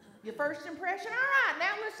 Your first impression? All right,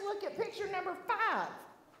 now let's look at picture number 5.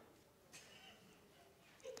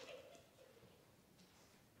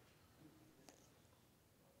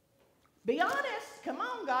 Be honest. Come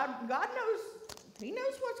on, God. God knows. He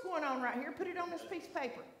knows what's going on right here. Put it on this piece of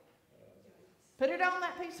paper. Put it on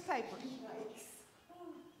that piece of paper.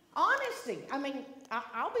 Honesty. I mean,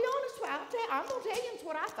 I'll be honest with you. I'm going to tell you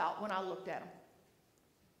what I thought when I looked at them.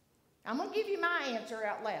 I'm going to give you my answer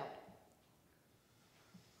out loud.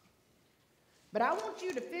 But I want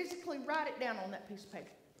you to physically write it down on that piece of paper.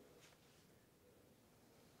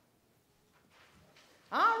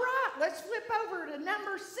 All right, let's flip over to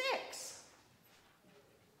number 6.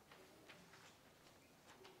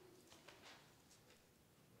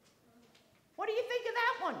 What do you think of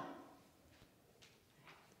that one?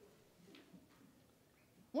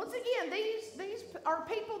 Once again, these are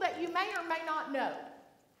people that you may or may not know.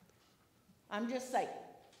 I'm just saying.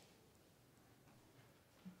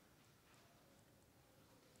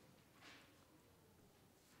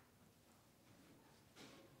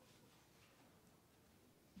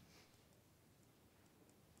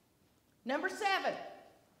 Number 7.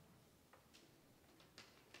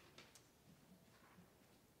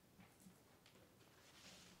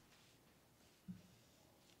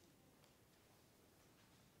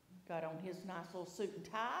 Got on his nice little suit and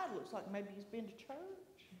tie. Looks like maybe he's been to church.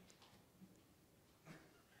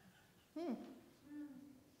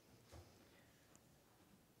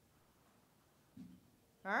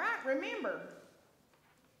 All right, remember,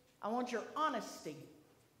 I want your honesty.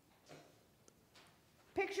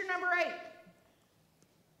 Picture number 8.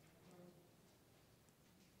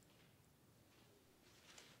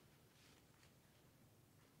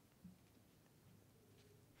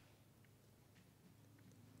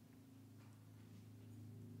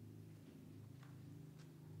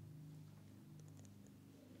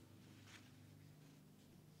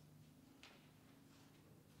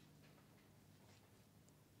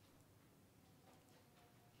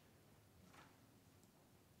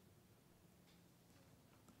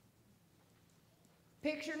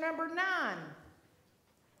 Picture number 9.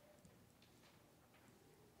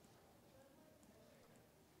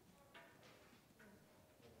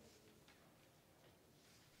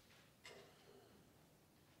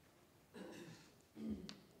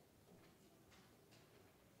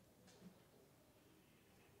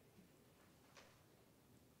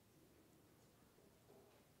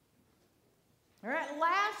 All right,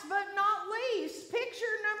 last but not least, picture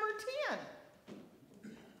number 10.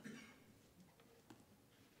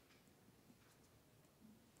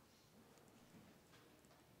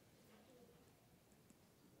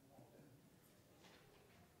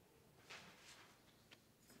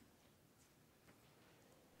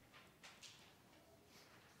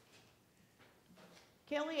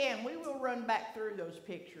 Kellyanne, we will run back through those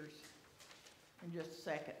pictures in just a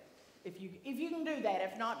second. If you can do that.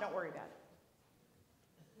 If not, don't worry about it.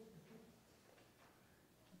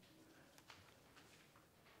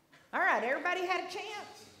 All right, everybody had a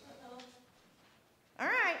chance? All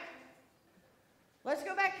right. Let's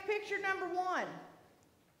go back to picture number 1.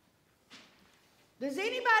 Does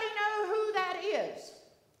anybody know who that is?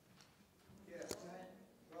 Yes.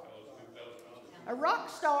 A rock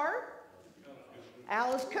star.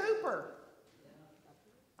 Alice Cooper.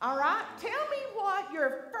 All right, tell me what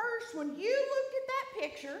your first, when you looked at that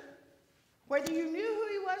picture, whether you knew who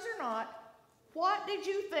he was or not, what did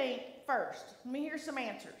you think first? Let me hear some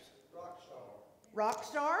answers. Rock star. Rock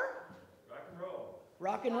star? Rock and roll.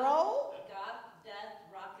 Rock and roll? Goth, death,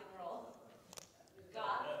 rock and roll.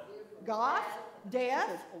 Goth. Goth,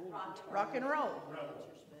 death, rock and roll. Rebel.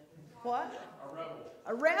 What? A rebel.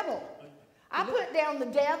 A rebel. I put down the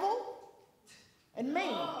devil and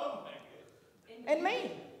mean. And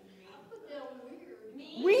mean.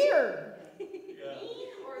 Weird. Mean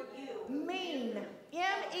or you? Mean.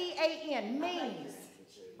 M-E-A-N. Mean.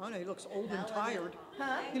 Oh, no, he looks old and tired.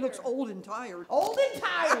 Huh? He looks old and tired. Old and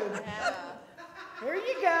tired. There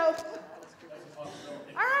you go. All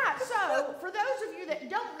right, so for those of you that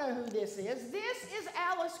don't know who this is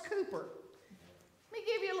Alice Cooper. Let me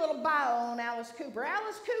give you a little bio on Alice Cooper.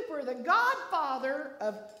 Alice Cooper, the godfather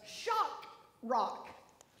of shock rock,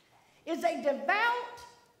 is a devout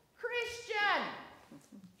Christian.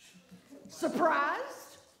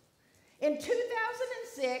 Surprised? In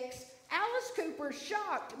 2006, Alice Cooper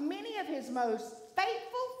shocked many of his most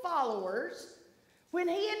faithful followers when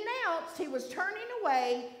he announced he was turning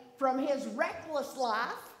away from his reckless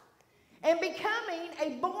life and becoming a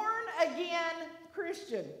born-again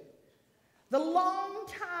Christian. The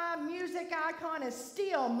longtime music icon is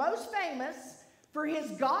still most famous for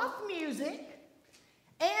his goth music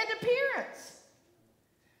and appearance.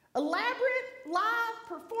 Elaborate live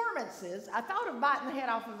performances. I thought of biting the head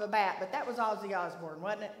off of a bat, but that was Ozzy Osbourne,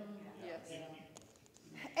 wasn't it? Yes.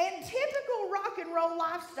 And typical rock and roll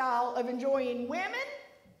lifestyle of enjoying women,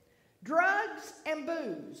 drugs, and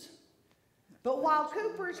booze. But while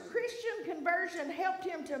Cooper's Christian conversion helped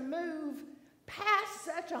him to move past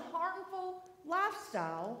such a harmful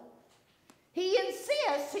lifestyle, he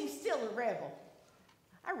insists he's still a rebel.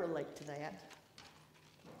 I relate to that.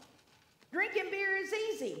 Drinking beer is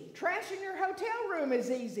easy. Trashing your hotel room is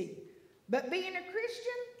easy. But being a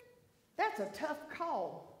Christian, that's a tough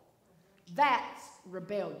call. That's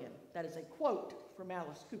rebellion. That is a quote from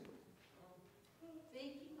Alice Cooper.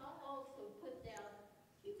 Vickie, I'll also put down,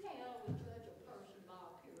 you can't always judge a person by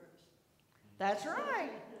appearance. That's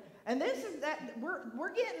right. And this is that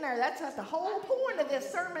we're getting there. That's what the whole point of this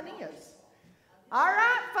sermon is. All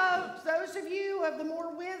right, folks, those of you of the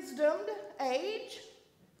more wisdomed age,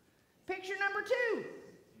 picture number 2.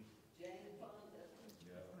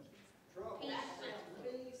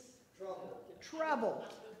 Trouble.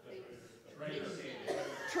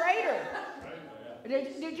 Traitor.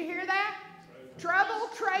 Did you hear that? Trouble,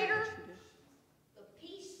 traitor. The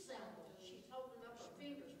peace symbol, she's holding up her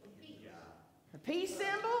fingers for peace. A peace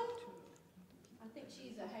symbol. I think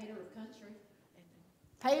she's a hater of country.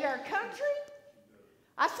 Hate our country.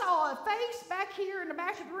 I saw a face back here in the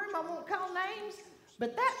back of the room. I won't call names,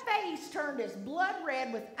 but that face turned as blood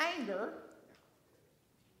red with anger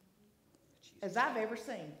as I've ever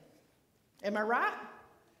seen. Am I right?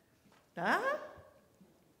 Huh?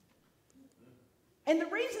 And the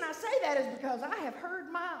reason I say that is because I have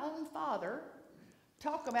heard my own father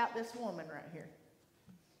talk about this woman right here.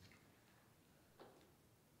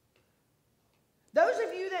 Those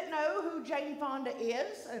of you that know who Jane Fonda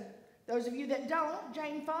is, and those of you that don't,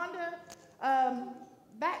 Jane Fonda,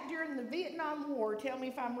 back during the Vietnam War, tell me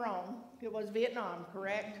if I'm wrong, it was Vietnam,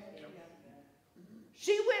 correct?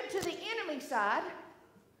 She went to the enemy side.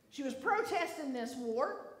 She was protesting this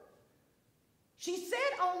war. She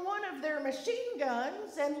sat on one of their machine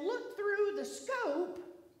guns and looked through the scope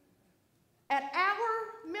at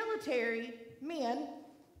our military men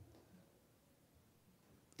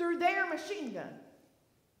through their machine gun.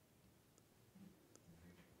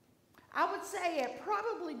 I would say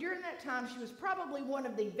probably during that time, she was probably one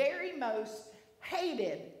of the very most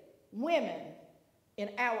hated women in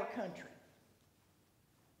our country.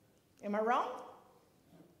 Am I wrong?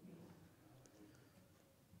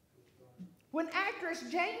 When actress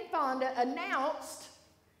Jane Fonda announced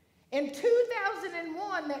in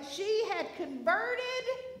 2001 that she had converted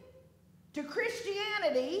to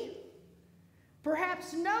Christianity,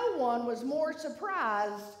 perhaps no one was more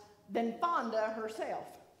surprised than Fonda herself.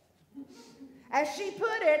 As she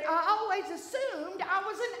put it, I always assumed I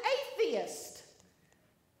was an atheist.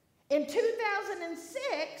 In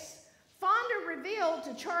 2006, Fonda revealed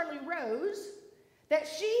to Charlie Rose that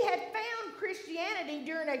she had found Christianity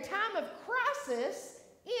during a time of crisis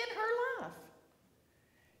in her life.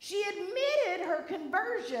 She admitted her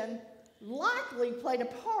conversion likely played a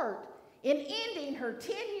part in ending her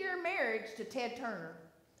 10-year marriage to Ted Turner,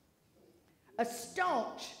 a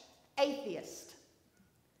staunch atheist.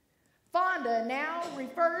 Fonda now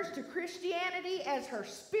refers to Christianity as her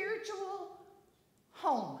spiritual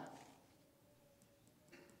home.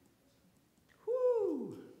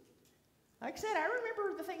 Whew. Like I said, I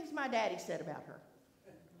remember the things my daddy said about her.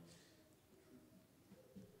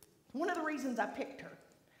 One of the reasons I picked her.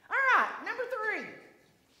 All right, number 3.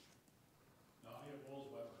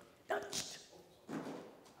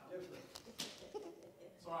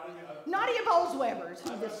 Nadia Bolz-Weber is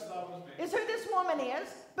who this woman is.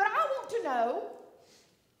 But I want to know,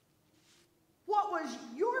 what was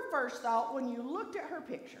your first thought when you looked at her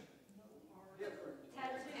picture?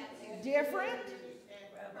 Tattoos. Different?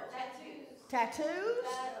 Tattoos. Tattoos?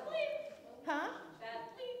 Bad bleep. Huh? Bad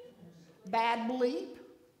bleep. Bad bleep?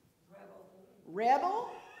 Rebel?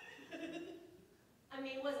 I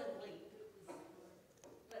mean, it wasn't bleep.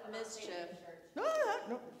 But I'm not saying Mischief. it for church.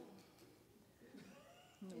 No.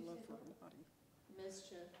 No love for her body.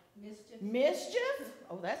 Mischief. Mischief?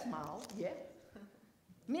 Oh, that's mild, yeah.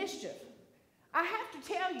 Mischief. I have to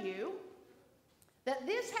tell you that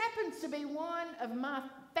this happens to be one of my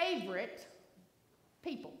favorite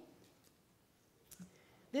people.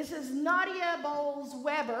 This is Nadia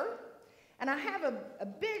Bolz-Weber, and I have a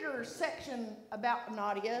bigger section about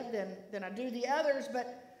Nadia than I do the others,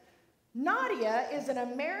 but Nadia is an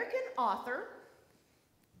American author.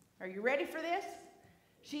 Are you ready for this?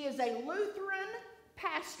 She is a Lutheran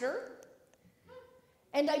pastor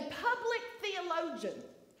and a public theologian.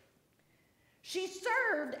 She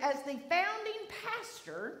served as the founding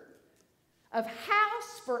pastor of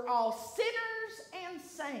House for All Sinners and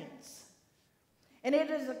Saints. And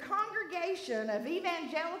it is a congregation of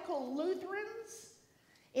evangelical Lutherans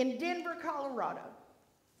in Denver, Colorado.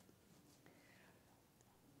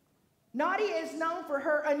 Nadia is known for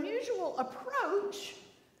her unusual approach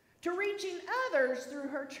to reaching others through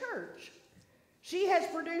her church. She has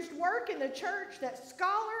produced work in the church that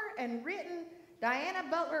scholar and written Diana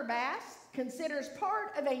Butler Bass considers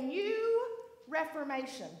part of a new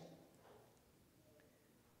reformation.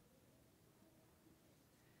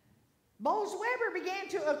 Bowles-Weber began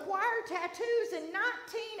to acquire tattoos in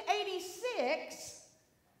 1986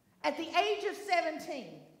 at the age of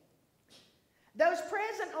 17. Those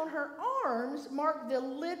present on her arms mark the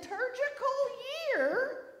liturgical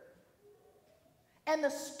year and the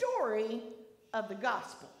story of the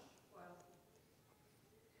gospel. Wow.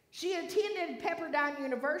 She attended Pepperdine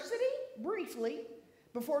University briefly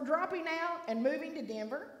before dropping out and moving to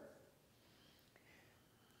Denver.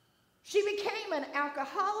 She became an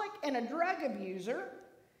alcoholic and a drug abuser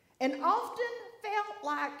and often felt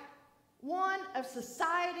like one of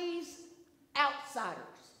society's outsiders.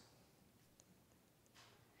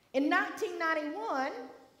 In 1991,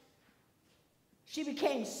 she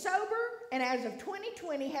became sober and as of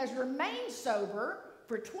 2020 has remained sober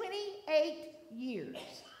for 28 years.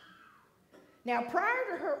 Now, prior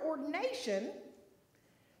to her ordination,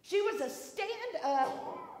 she was a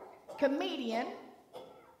stand-up comedian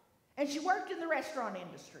and she worked in the restaurant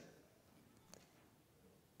industry.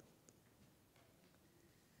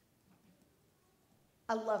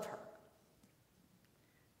 I love her.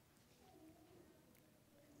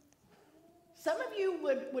 Some of you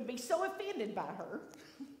would be so offended by her.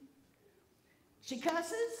 She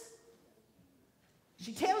cusses.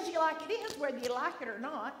 She tells you like it is, whether you like it or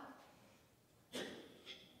not.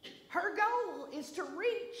 Her goal is to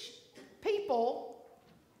reach people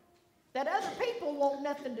that other people want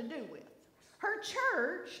nothing to do with. Her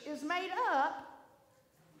church is made up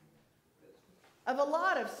of a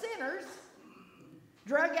lot of sinners,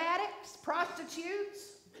 drug addicts,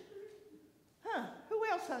 prostitutes. Who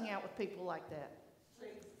else hung out with people like that?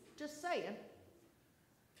 Just saying.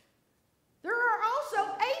 There are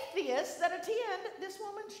also atheists that attend this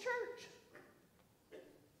woman's church.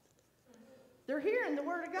 They're hearing the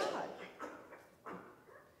Word of God.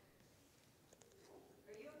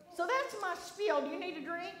 So that's my spiel. Do you need a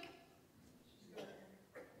drink?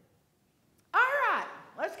 All right,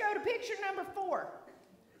 let's go to picture number 4.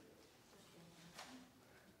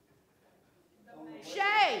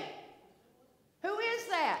 Shay, who is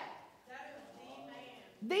that? That is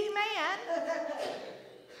The man.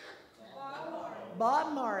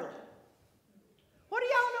 Bob Marley. What do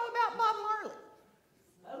y'all know about Bob Marley?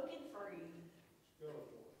 smoking free.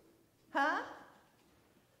 Huh?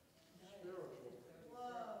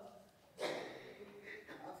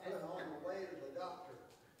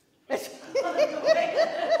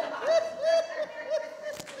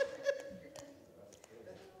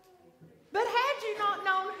 But had you not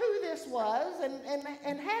known who this was, and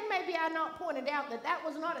had maybe I not pointed out that that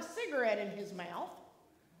was not a cigarette in his mouth,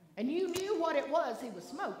 and you knew what it was he was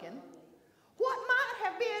smoking, what might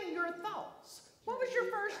have been your thoughts? What was your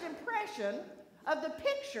first impression of the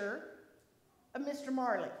picture of Mr.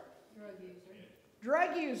 Marley? Drug user.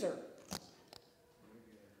 Drug user.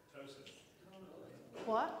 Toasted.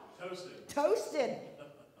 What? Toasted. Toasted.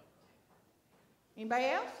 Anybody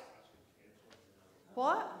else?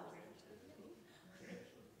 What?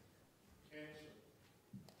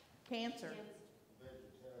 Cancer.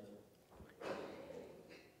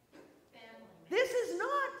 This is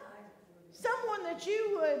not someone that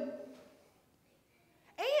you would.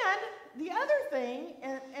 And the other thing,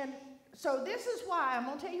 and so this is why, I'm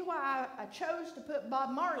going to tell you why I chose to put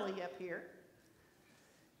Bob Marley up here.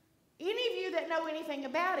 Any of you that know anything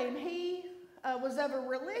about him, he was of a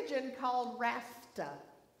religion called Rasta.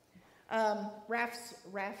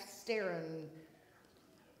 Rastafarian.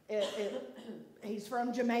 He's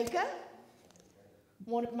from Jamaica,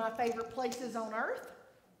 one of my favorite places on earth.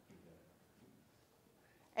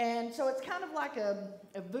 And so it's kind of like a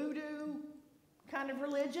voodoo kind of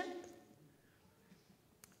religion.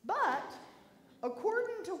 But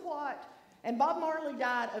according to and Bob Marley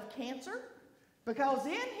died of cancer because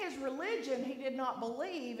in his religion he did not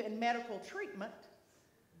believe in medical treatment.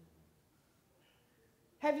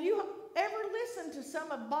 Have you ever listened to some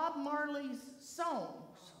of Bob Marley's songs?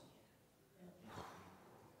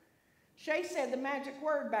 Shay said the magic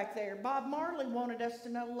word back there. Bob Marley wanted us to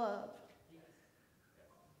know love.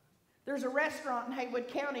 There's a restaurant in Haywood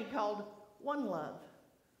County called One Love.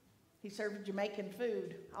 He served Jamaican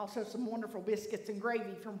food, also some wonderful biscuits and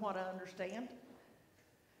gravy from what I understand.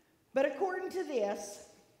 But according to this,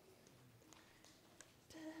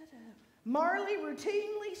 Marley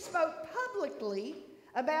routinely spoke publicly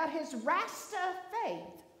about his Rasta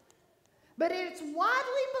faith, but it's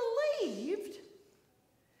widely believed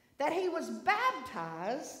that he was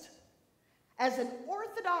baptized as an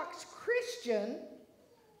Orthodox Christian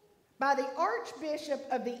by the Archbishop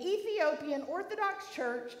of the Ethiopian Orthodox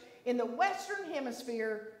Church in the Western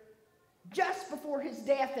Hemisphere just before his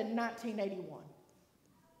death in 1981.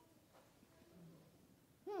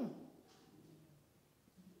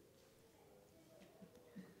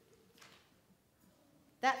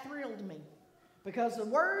 That thrilled me because the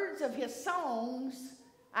words of his songs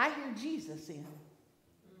I hear Jesus in.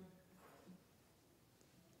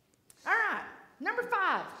 All right, number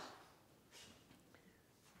 5.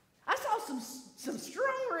 I saw some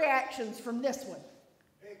strong reactions from this one.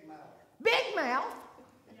 Big mouth. Big mouth.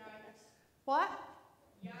 Yikes. What?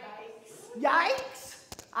 Yikes. Yikes.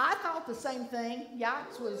 I thought the same thing.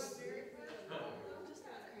 Yikes was.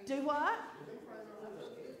 Do what?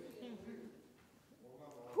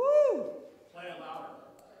 Whoo. Play it louder.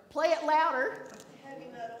 Play it louder. Heavy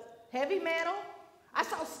metal. Heavy metal. I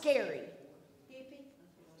saw scary. Hippie.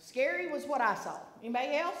 Scary was what I saw.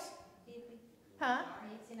 Anybody else? Hippie. Huh?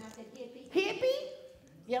 And I said hippie. Hippie?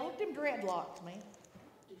 Yeah, look at them dreadlocks, man.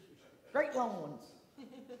 Great long ones.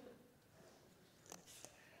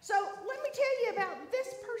 So let me tell you about this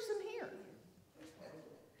person here.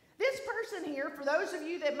 This person here, for those of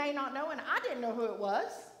you that may not know, and I didn't know who it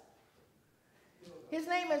was, his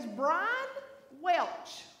name is Brian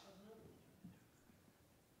Welch.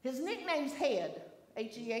 His nickname's Head,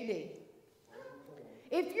 H-E-A-D.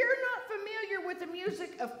 If you're not familiar with the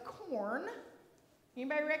music of Korn,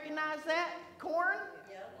 anybody recognize that? Korn?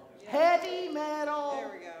 Yep. Heavy metal.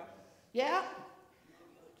 There we go. Yeah?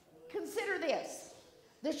 Consider this.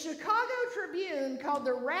 The Chicago Tribune called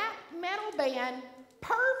the rap metal band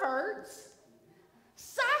perverts,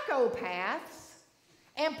 psychopaths,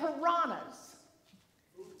 and piranhas.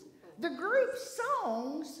 The group's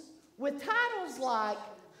songs with titles like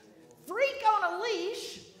Freak on a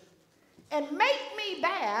Leash and Make Me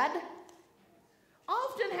Bad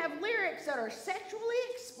often have lyrics that are sexually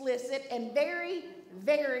explicit and very,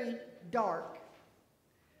 very dark.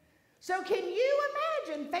 So can you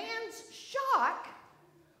imagine fans' shock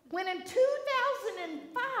when in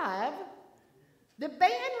 2005, the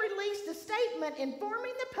band released a statement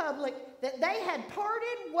informing the public that they had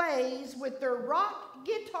parted ways with their rock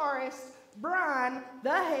guitarist, Brian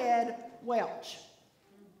the Head Welch,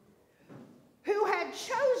 who had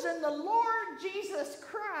chosen the Lord Jesus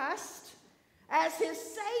Christ as his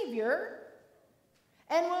Savior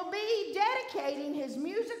and will be dedicating his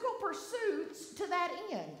musical pursuits to that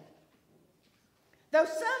end. Though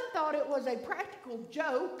some thought it was a practical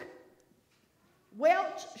joke,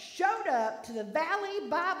 Welch showed up to the Valley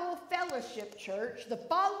Bible Fellowship Church the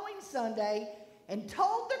following Sunday and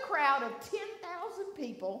told the crowd of 10,000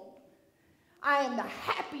 people, "I am the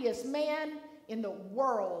happiest man in the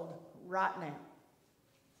world right now."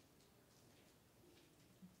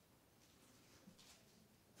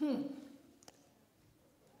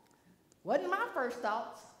 Wasn't my first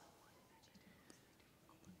thoughts.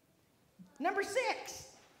 Number 6.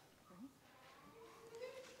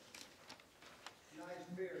 Nice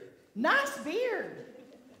beard. Nice beard.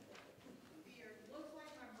 Looks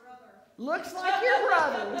like my brother. Looks like your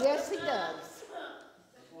brother. Yes, he does.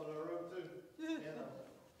 That's what I wrote too.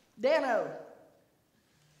 Dano.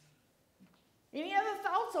 Any other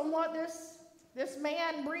thoughts on what this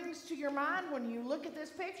man brings to your mind when you look at this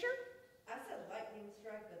picture? I said lightning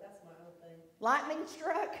strike, but that's my own thing. Lightning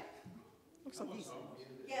struck? Looks like he's,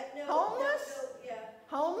 Yeah, no. Homeless? No, yeah.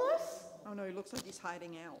 Homeless? oh no, he looks like he's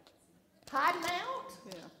hiding out. Hiding out?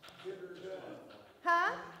 Yeah.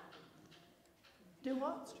 Huh? Do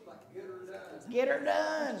what? Get her done. Get her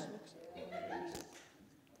done.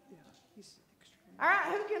 Yeah, he's extremely. All right,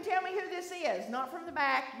 who can tell me who this is? Not from the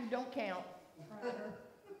back, you don't count.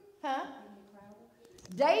 Huh?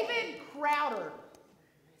 David Crowder.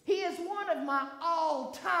 He is one of my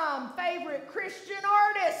all-time favorite Christian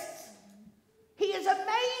artists. He is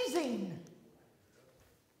amazing.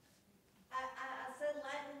 I said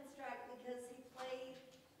lightning strike because he played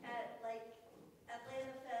at like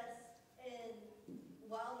Atlanta Fest, and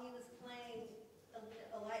while he was playing,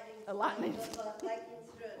 a lightning strike.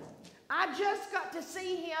 I just got to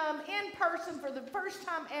see him in person for the first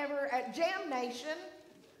time ever at Jam Nation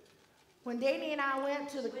when Danny and I went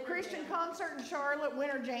to the Winter Christian Jam. concert in Charlotte,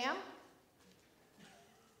 Winter Jam.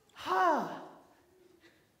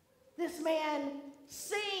 This man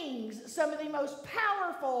sings some of the most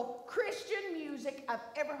powerful Christian music I've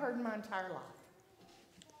ever heard in my entire life.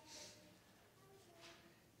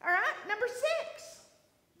 All right, number 6.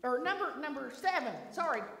 Or number 7.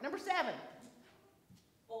 Sorry, number 7.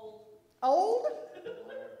 Old. Old?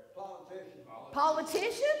 Politician.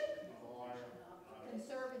 Politician?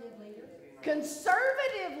 Conservative leader.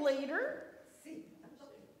 Conservative leader?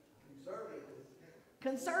 Conservative.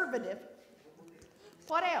 conservative.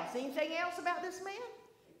 What else? Anything else about this man?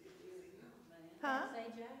 Huh?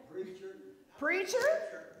 Preacher.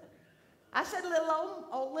 Preacher? I said little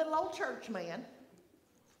old church man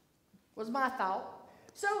was my thought.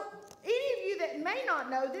 So any of you that may not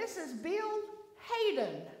know, this is Bill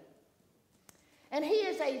Hayden. And he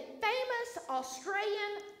is a famous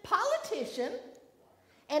Australian politician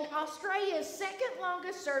and Australia's second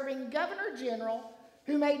longest serving Governor General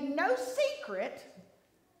who made no secret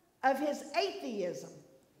of his atheism.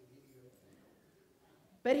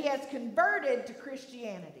 But he has converted to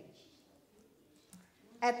Christianity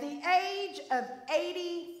at the age of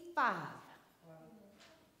 85.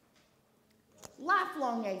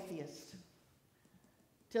 Lifelong atheist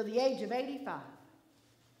till the age of 85.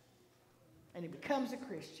 And he becomes a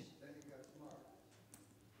Christian.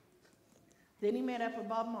 Then he met up with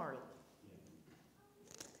Bob Marley.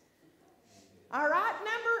 All right,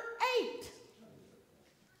 number 8.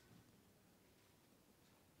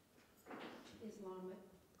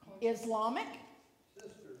 Islamic.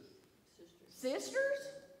 Sisters.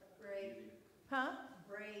 Brave. Huh?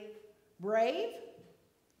 Brave. Brave.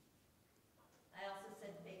 I also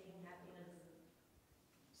said faking happiness.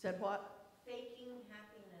 Said what? Faking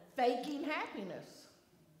happiness. Faking happiness.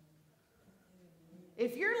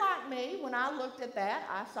 If you're like me, when I looked at that,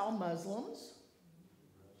 I saw Muslims.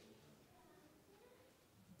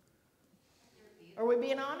 Are we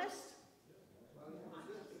being honest?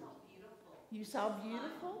 You saw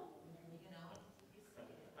beautiful?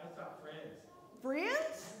 I saw friends.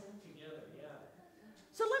 Friends? Together, yeah.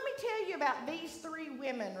 So let me tell you about these 3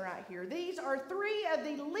 women right here. These are 3 of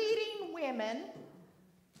the leading women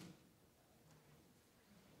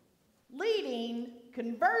leading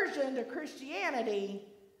conversion to Christianity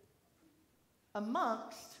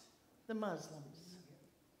amongst the Muslims.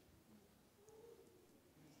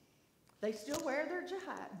 They still wear their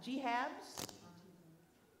jihadis.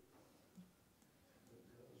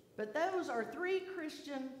 But those are 3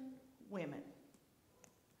 Christian women.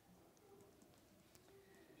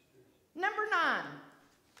 Number 9.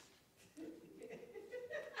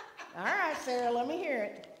 All right, Sarah, let me hear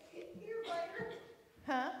it. Ear biter.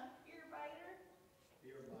 Huh? Ear biter.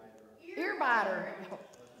 Ear biter.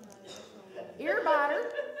 Ear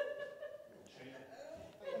biter.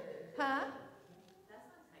 Huh? That's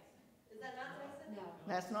not Tyson. Is that not Tyson? No.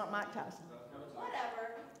 That's not Mike Tyson. Whatever.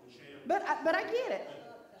 But I get it.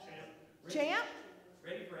 Champ?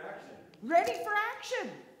 Ready for action. Ready for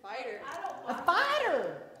action. Fighter. I don't A watch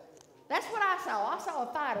fighter. That's what I saw. I saw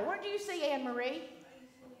a fighter. What did you see, Anne Marie? He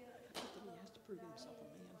has to prove himself a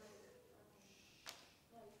man.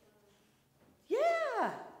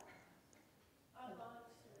 Yeah.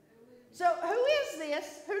 So who is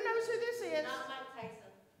this? Who knows who this is? Not Mike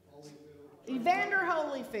Tyson. Evander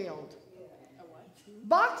Holyfield.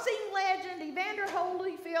 Boxing legend Evander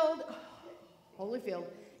Holyfield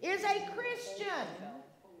is a Christian.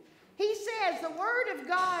 He says, the word of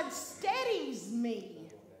God steadies me.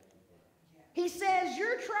 He says,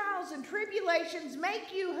 your trials and tribulations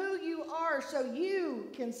make you who you are so you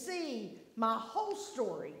can see my whole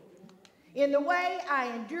story in the way I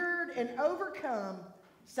endured and overcome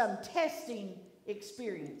some testing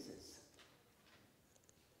experiences.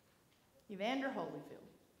 Evander Holyfield.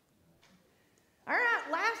 All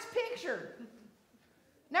right, last picture.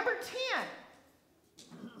 Number 10.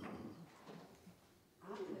 I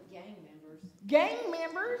put gang members. Gang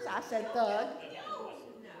members. I said thug. No,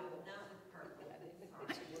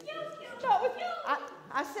 not with purple. No,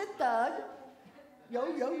 I said thug. Yo.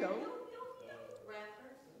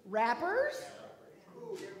 Rappers. Rappers.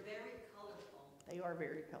 They're very colorful. They are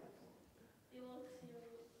very colorful.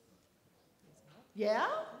 Yeah?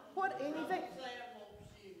 What, anything?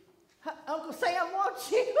 Huh, Uncle Sam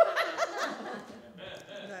wants you.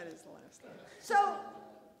 That is the last thing. So,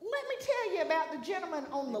 let me tell you about the gentleman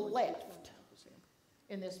on the left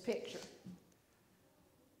in this picture.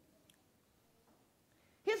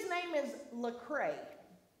 His name is Lecrae.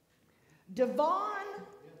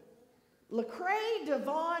 Lecrae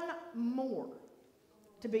Devon Moore,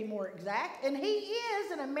 to be more exact. And he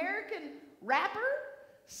is an American rapper,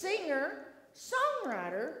 singer,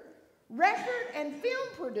 songwriter, record and film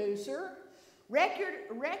producer, record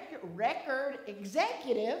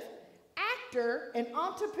executive, actor, and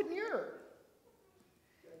entrepreneur.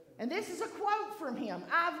 And this is a quote from him.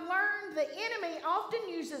 I've learned the enemy often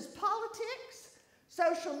uses politics,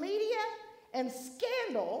 social media, and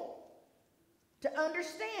scandal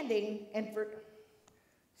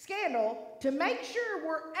to make sure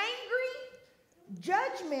we're angry,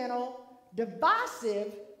 judgmental,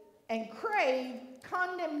 divisive, and crave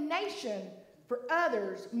condemnation for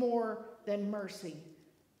others more than mercy.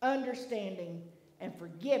 understanding, and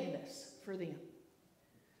forgiveness for them.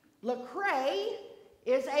 Lecrae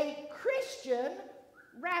is a Christian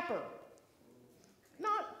rapper.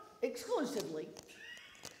 Not exclusively.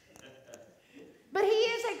 But he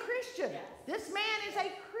is a Christian. This man is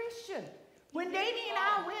a Christian. When Danny and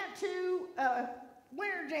I went to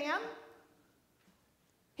Winter Jam,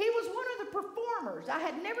 he was one of the performers. I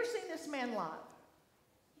had never seen this man live.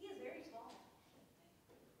 He is very small.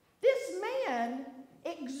 This man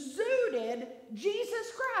exuded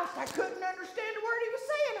Jesus Christ. I couldn't understand a word he was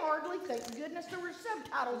saying hardly. Thank goodness there were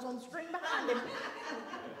subtitles on the screen behind him.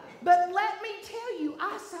 But let me tell you,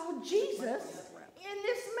 I saw Jesus in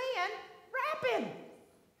this man rapping.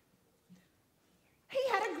 He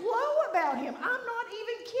had a glow about him. I'm not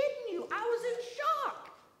even kidding you. I was in shock.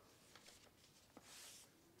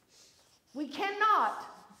 We cannot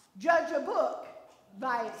judge a book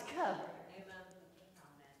by its cover.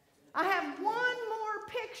 I have one more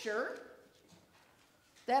picture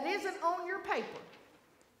that isn't on your paper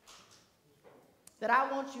that I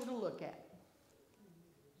want you to look at.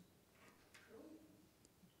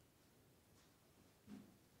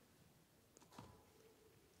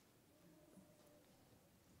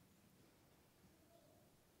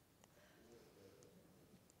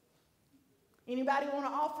 Anybody want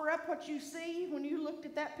to offer up what you see when you looked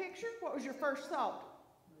at that picture? What was your first thought?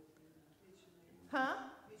 Huh?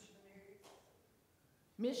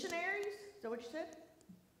 Missionaries? Is that what you said?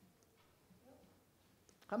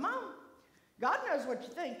 Come on. God knows what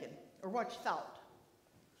you're thinking or what you thought.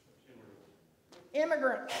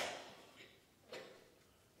 Immigrants.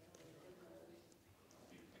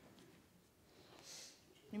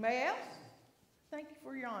 Anybody else? Thank you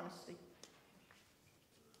for your honesty.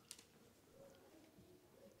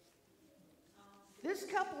 This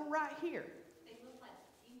couple right here. They look like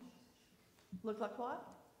Latinos. Look like what?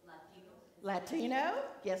 Latinos. Latino?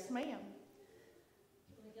 Yes, ma'am.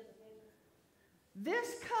 Let me get the paper.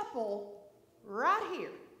 This couple right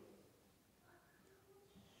here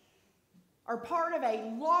are part of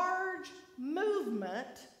a large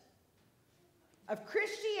movement of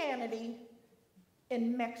Christianity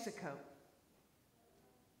in Mexico.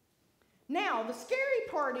 Now, the scary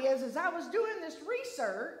part is, as I was doing this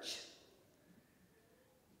research,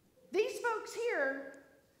 these folks here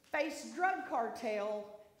face drug cartel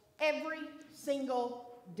every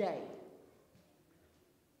single day.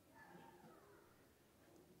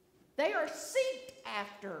 They are sought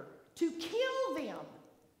after to kill them.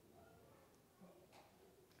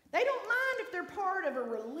 They don't mind if they're part of a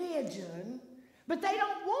religion, but they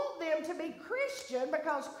don't want them to be Christian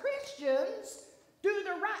because Christians do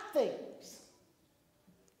the right things.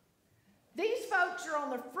 These folks are on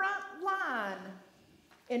the front line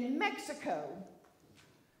in Mexico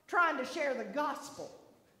trying to share the gospel.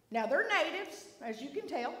 Now, they're natives, as you can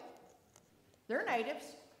tell. They're natives.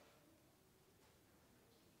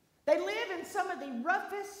 They live in some of the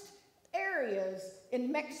roughest areas in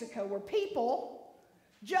Mexico where people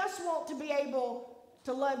just want to be able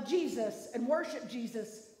to love Jesus and worship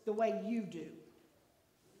Jesus the way you do.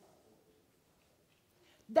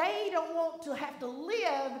 They don't want to have to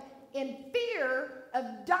live in fear of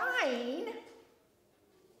dying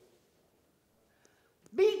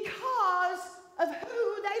because of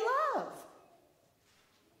who they love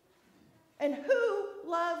and who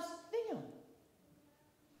loves them.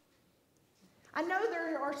 I know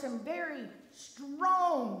there are some very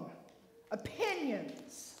strong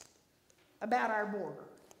opinions about our border,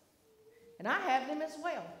 and I have them as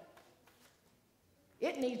well.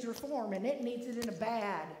 It needs reform, and it needs it in a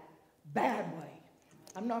bad, bad way.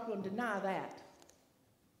 I'm not going to deny that.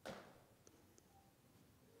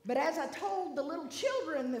 But as I told the little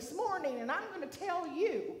children this morning, and I'm going to tell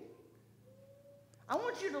you, I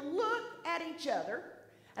want you to look at each other,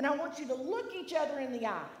 and I want you to look each other in the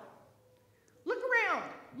eye. Look around.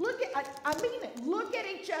 Look at, I mean it. Look at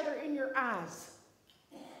each other in your eyes.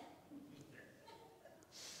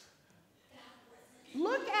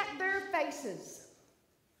 Look at their faces.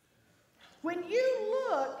 When you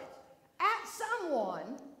look at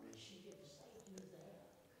someone,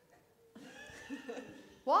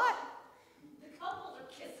 what? The couples are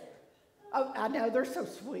kissing. Oh, I know, they're so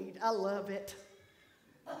sweet. I love it.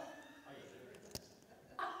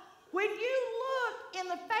 When you look in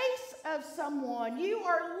the face of someone, you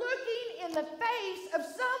are looking in the face of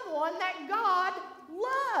someone that God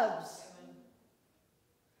loves.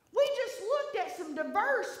 We just looked at some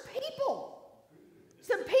diverse people.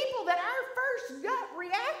 Some people that our first gut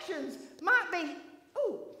reactions might be,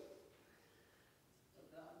 ooh,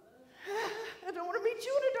 I don't want to meet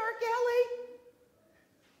you in a dark alley.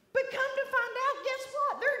 But come to find out, guess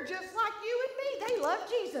what? They're just like you and me. They love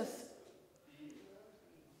Jesus. Jesus.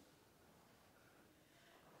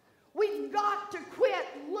 We've got to quit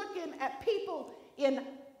looking at people in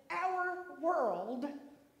our world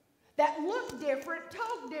that look different,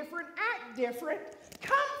 talk different, act different,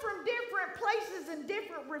 come from different places and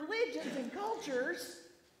different religions and cultures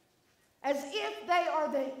as if they are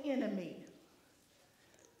the enemy.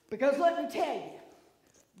 Because let me tell you,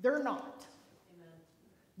 they're not. Amen.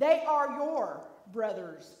 They are your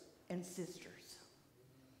brothers and sisters.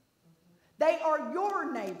 They are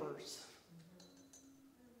your neighbors.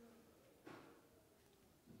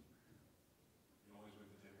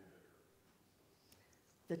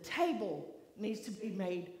 The table needs to be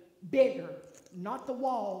made bigger, not the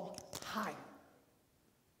wall higher.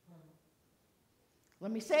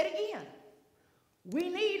 Let me say it again. We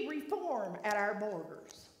need reform at our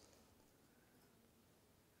borders.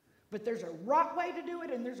 But there's a right way to do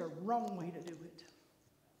it and there's a wrong way to do it.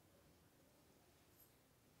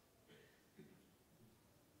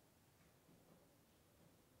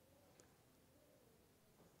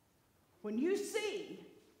 When you see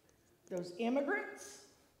those immigrants,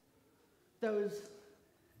 those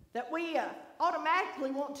that we automatically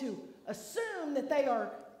want to assume that they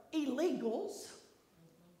are illegals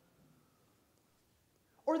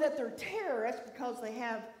or that they're terrorists because they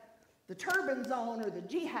have the turbans on or the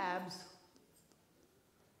jihadis,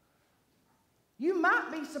 you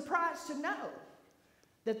might be surprised to know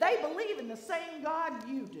that they believe in the same God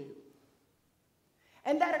you do.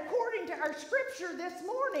 And that according to our scripture this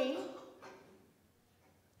morning,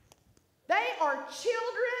 they are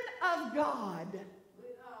children of God. We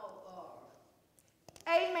all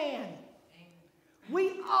are. Amen.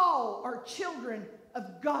 We all are children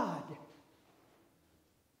of God.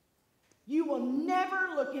 You will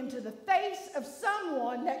never look into the face of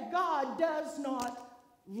someone that God does not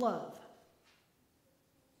love.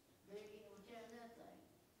 Vickie, don't tell nothing.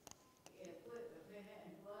 If we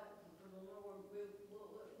hadn't fought for the Lord, we would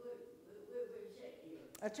sit here.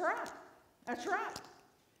 That's right. That's right.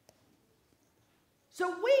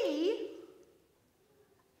 So we,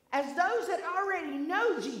 as those that already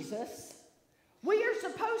know Jesus, we are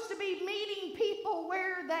supposed to be meeting people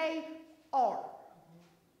where they are.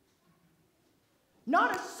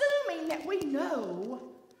 Not assuming that we know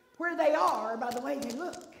where they are by the way they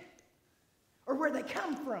look, or where they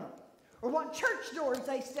come from, or what church doors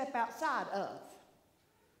they step outside of.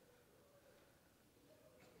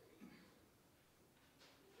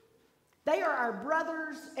 They are our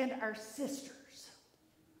brothers and our sisters.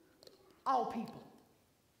 All people.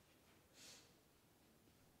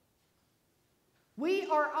 We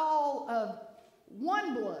are all of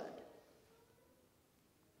one blood.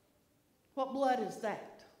 What blood is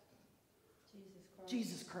that?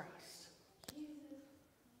 Jesus Christ.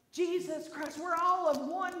 Jesus Christ. We're all of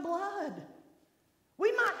one blood.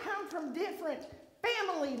 We might come from different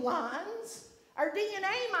family lines. Our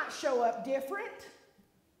DNA might show up different.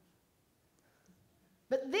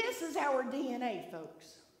 But this is our DNA,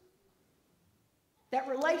 folks. That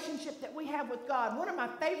relationship that we have with God. One of my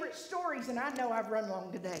favorite stories, and I know I've run long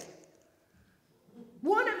today.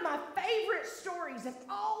 One of my favorite stories in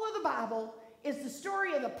all of the Bible is the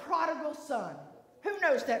story of the prodigal son. Who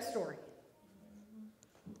knows that story?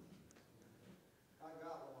 I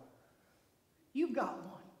got one. You've got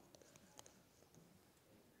one.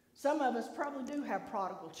 Some of us probably do have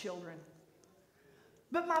prodigal children.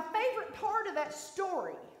 But my favorite part of that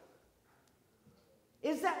story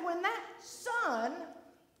is that when that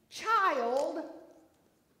child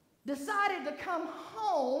decided to come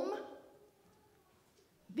home,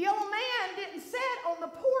 the old man didn't sit on the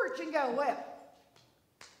porch and go, well,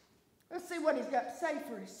 let's see what he's got to say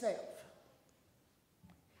for himself.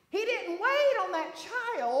 He didn't wait on that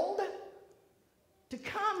child to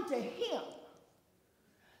come to him.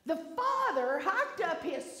 The father hiked up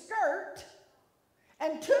his skirt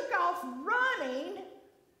and took off running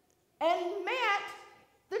and met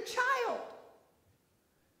the child.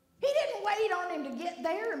 He didn't wait on him to get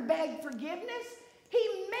there and beg forgiveness.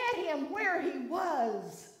 He met him where he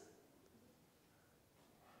was.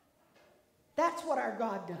 That's what our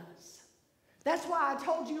God does. That's why I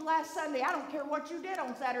told you last Sunday, I don't care what you did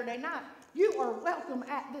on Saturday night, you are welcome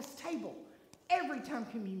at this table every time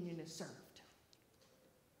communion is served.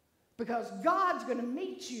 Because God's going to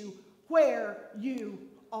meet you where you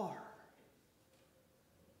are.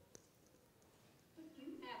 But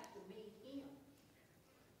you have to meet him.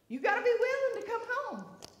 You got to be willing to come home.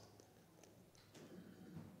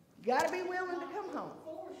 You got to be willing to come home.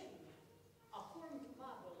 Force you, according to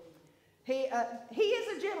my belief. He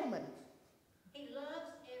is a gentleman. He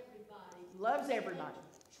loves everybody. Loves everybody.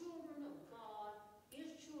 Children of God,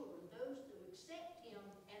 his children, those who accept him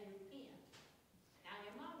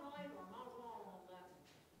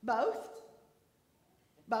Both.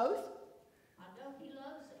 Both. I know he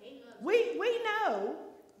loves it. We know,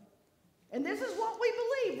 and this is what we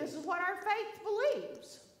believe, this is what our faith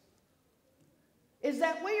believes, is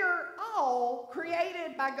that we are all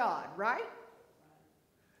created by God, right?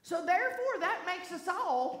 So therefore, that makes us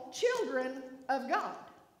all children of God.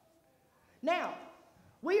 Now,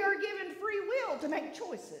 we are given free will to make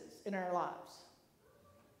choices in our lives.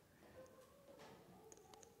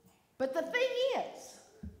 But the thing is,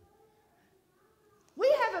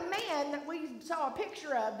 we have a man that we saw a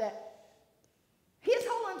picture of that his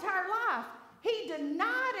whole entire life, he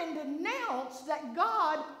denied and denounced that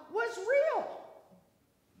God was real.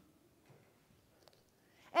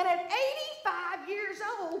 And at 85 years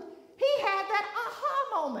old, he had that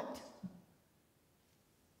aha moment.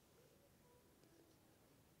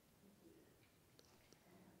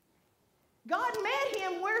 God met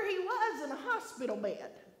him where he was in a hospital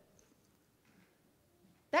bed.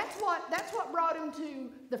 That's what brought him to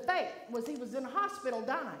the faith, was he was in a hospital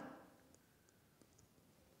dying.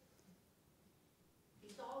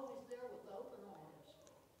 He's always there with open arms.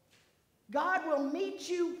 God will meet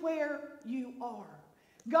you where you are.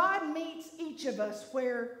 God meets each of us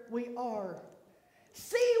where we are.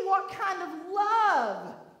 See what kind of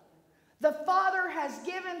love the Father has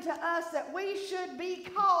given to us that we should be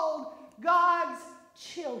called God's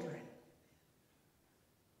children.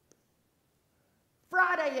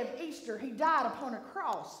 Friday of Easter, he died upon a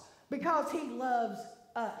cross because he loves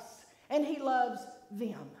us and he loves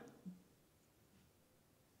them.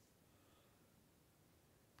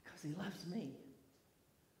 Because he loves me.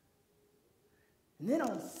 And then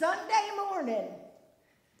on Sunday morning,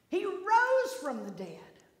 he rose from the dead.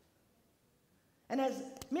 And as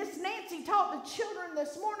Miss Nancy taught the children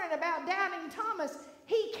this morning about doubting Thomas,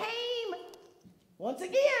 he came, once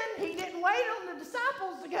again, he didn't wait on the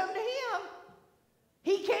disciples to come to him.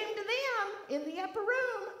 He came to them in the upper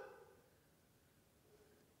room.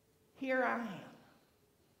 Here I am.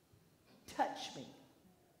 Touch me.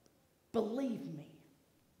 Believe me.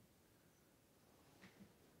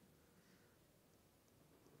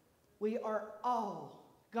 We are all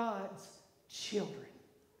God's children.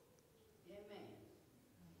 Amen.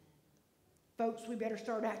 Folks, we better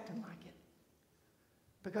start acting like it.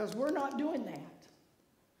 Because we're not doing that.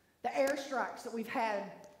 The airstrikes that we've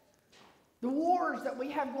had, the wars that we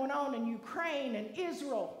have going on in Ukraine and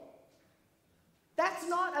Israel, that's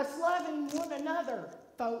not us loving one another,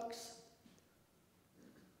 folks.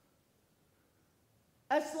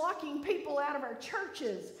 Us locking people out of our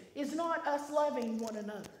churches is not us loving one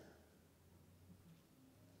another.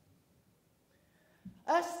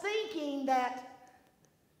 Us thinking that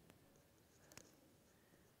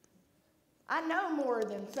I know more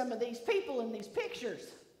than some of these people in these pictures.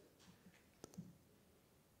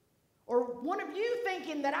 Or one of you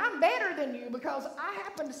thinking that I'm better than you because I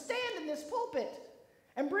happen to stand in this pulpit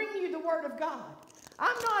and bring you the Word of God.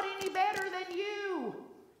 I'm not any better than you.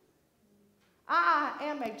 I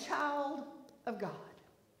am a child of God.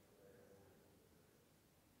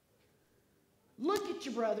 Look at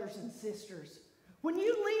your brothers and sisters. When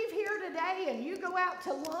you leave here today and you go out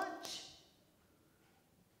to lunch,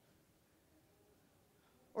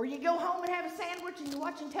 or you go home and have a sandwich and you're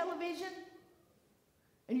watching television,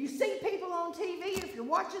 and you see people on TV, if you're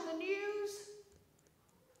watching the news,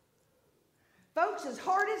 folks, as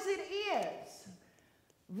hard as it is,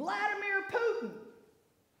 Vladimir Putin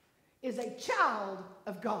is a child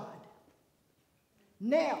of God.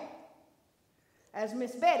 Now, as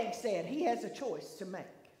Miss Betty said, he has a choice to make.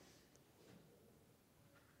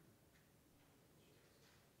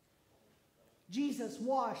 Jesus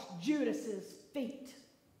washed Judas's feet.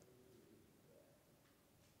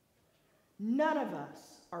 None of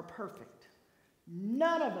us are perfect.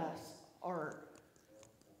 None of us are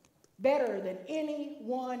better than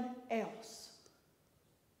anyone else.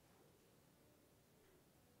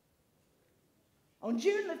 On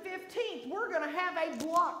June the 15th, we're going to have a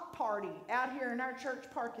block party out here in our church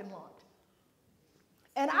parking lot.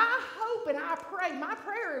 And I hope and I pray, my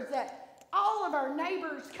prayer is that all of our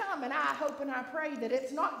neighbors come, and I hope and I pray that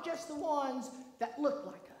it's not just the ones that look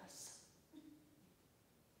like us.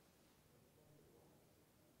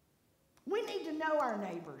 We need to know our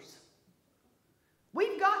neighbors.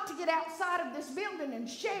 We've got to get outside of this building and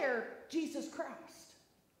share Jesus Christ.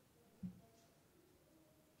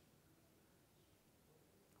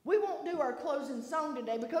 We won't do our closing song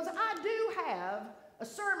today because I do have a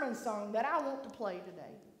sermon song that I want to play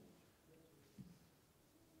today.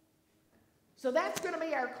 So that's going to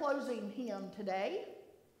be our closing hymn today.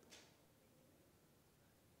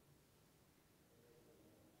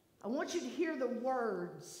 I want you to hear the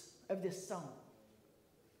words of this song.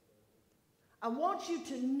 I want you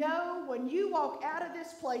to know when you walk out of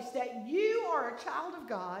this place that you are a child of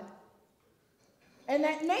God and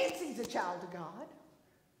that Nancy's a child of God.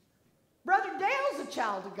 Brother Dale's a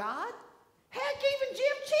child of God. Heck, even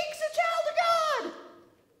Jim Cheek's a child of God.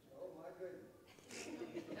 Oh, my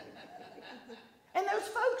goodness. And those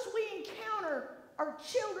folks we encounter are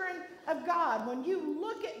children of God. When you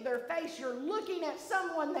look at their face, you're looking at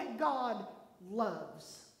someone that God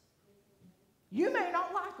loves. You may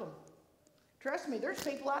not like them. Trust me, there's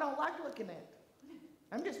people I don't like looking at.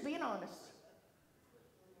 I'm just being honest.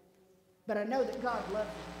 But I know that God loves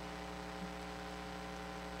them.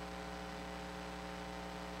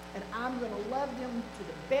 And I'm going to love them to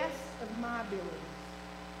the best of my abilities.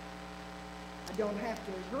 I don't have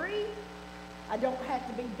to agree. I don't have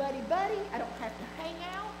to be buddy-buddy. I don't have to hang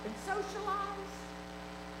out and socialize.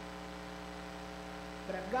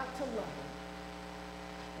 But I've got to love them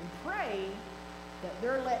and pray that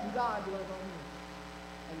they're letting God love on me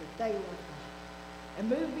and that they love God. And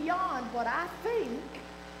move beyond what I think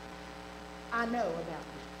I know about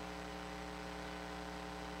them.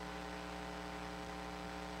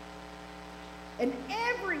 And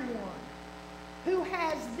everyone who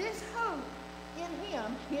has this hope in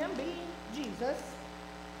him being Jesus,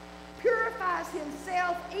 purifies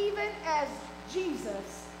himself even as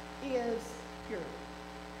Jesus is pure.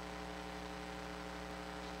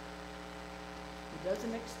 He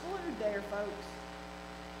doesn't exclude there, folks.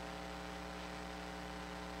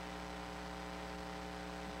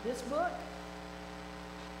 This book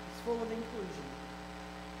is full of inclusion.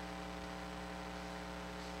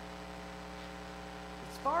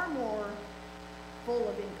 It's far more full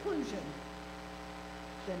of inclusion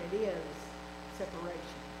than it is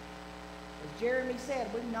separation. As Jeremy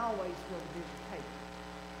said, we can always fill the bigger paper.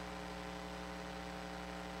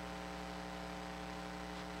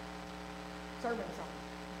 Sermon song.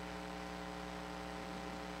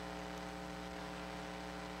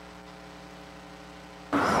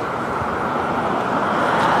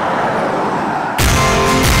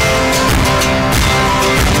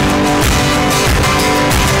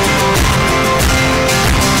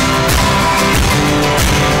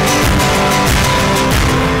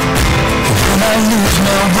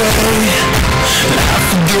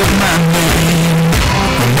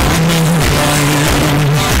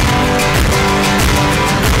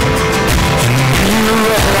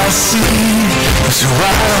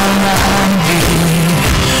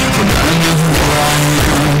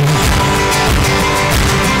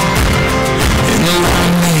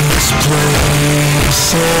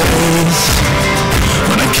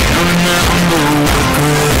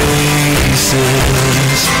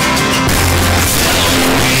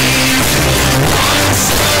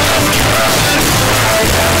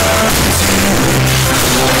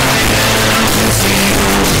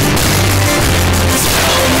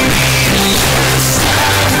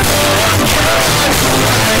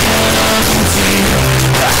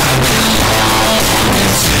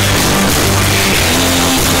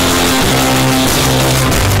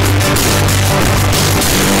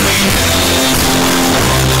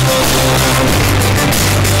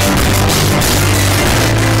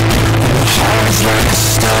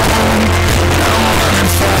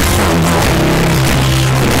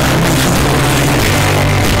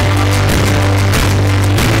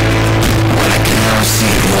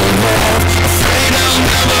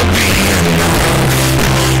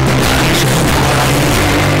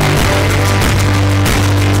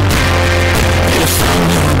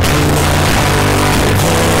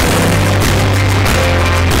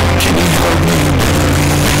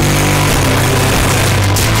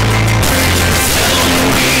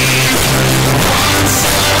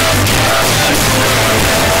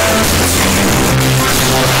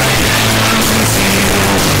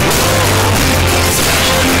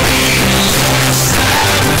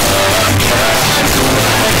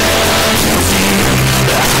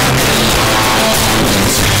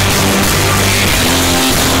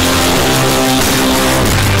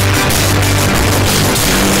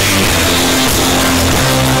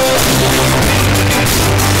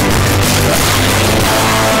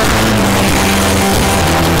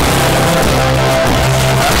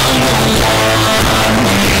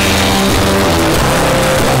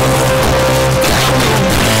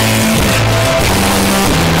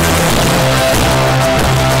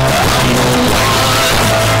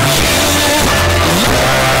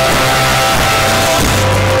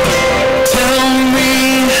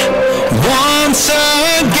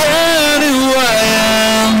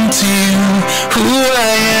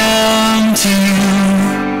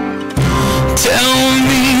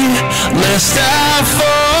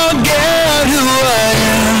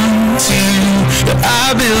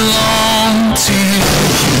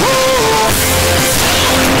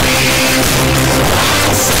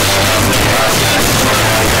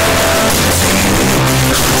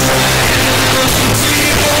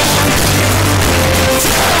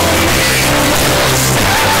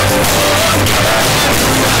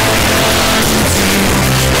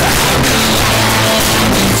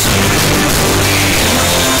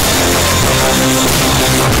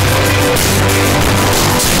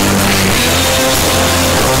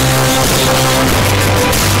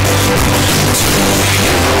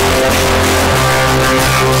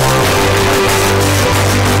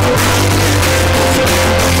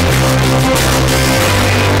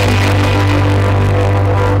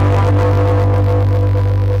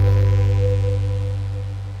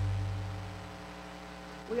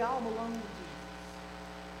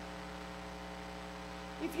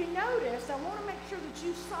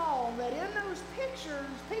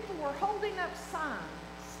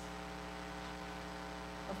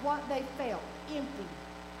 what they felt: empty,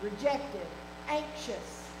 rejected,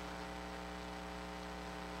 anxious.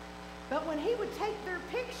 But when he would take their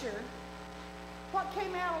picture, what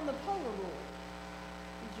came out on the Polaroid?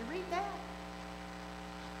 Did you read that?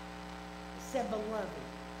 It said beloved.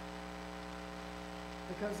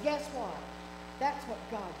 Because guess what? That's what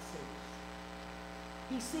God sees.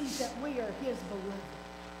 He sees that we are his beloved.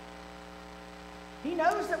 He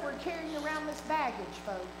knows that we're carrying around this baggage,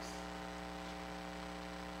 folks.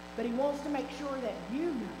 But he wants to make sure that you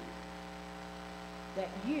know that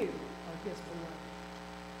you are his beloved.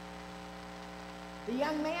 The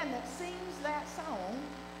young man that sings that song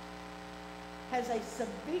has a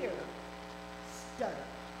severe stutter.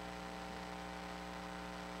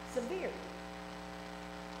 Severe.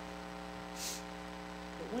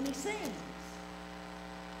 But when he sings,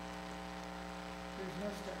 there's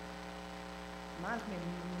no stutter. Reminds me of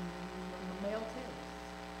male tennis.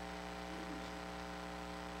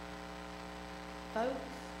 Folks,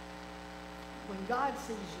 when God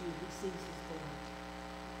sees you, he sees his beloved.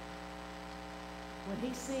 When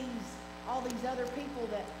he sees all these other people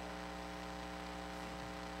that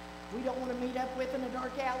we don't want to meet up with in a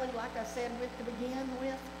dark alley, like I said with to begin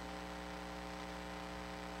with,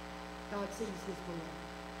 God sees his beloved.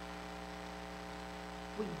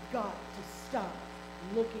 We've got to stop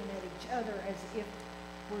looking at each other as if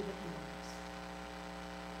we're the enemies.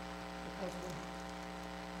 Because we're not.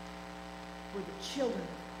 We're the children.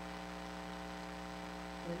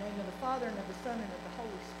 In the name of the Father, and of the Son, and of the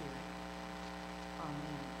Holy Spirit.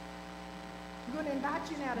 Amen. I'm going to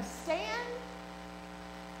invite you now to stand.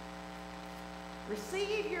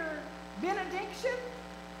 Receive your benediction.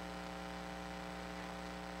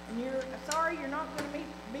 And you're sorry you're not going to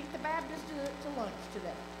meet the Baptist to lunch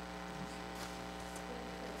today.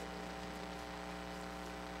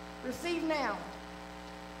 Receive now.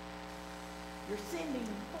 You're sending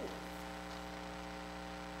forth.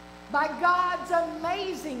 By God's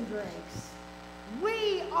amazing grace,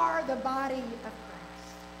 we are the body of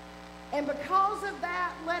Christ. And because of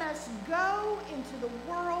that, let us go into the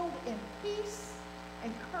world in peace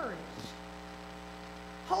and courage,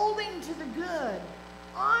 holding to the good,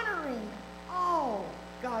 honoring all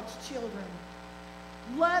God's children,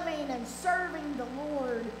 loving and serving the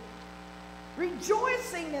Lord,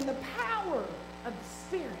 rejoicing in the power of the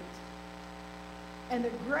Spirit and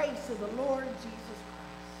the grace of the Lord Jesus Christ,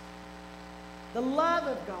 the love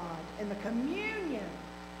of God and the communion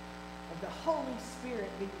of the Holy Spirit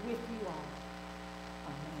be with you all.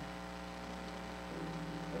 Amen.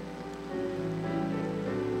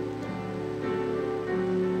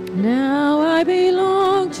 Now I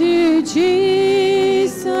belong to Jesus.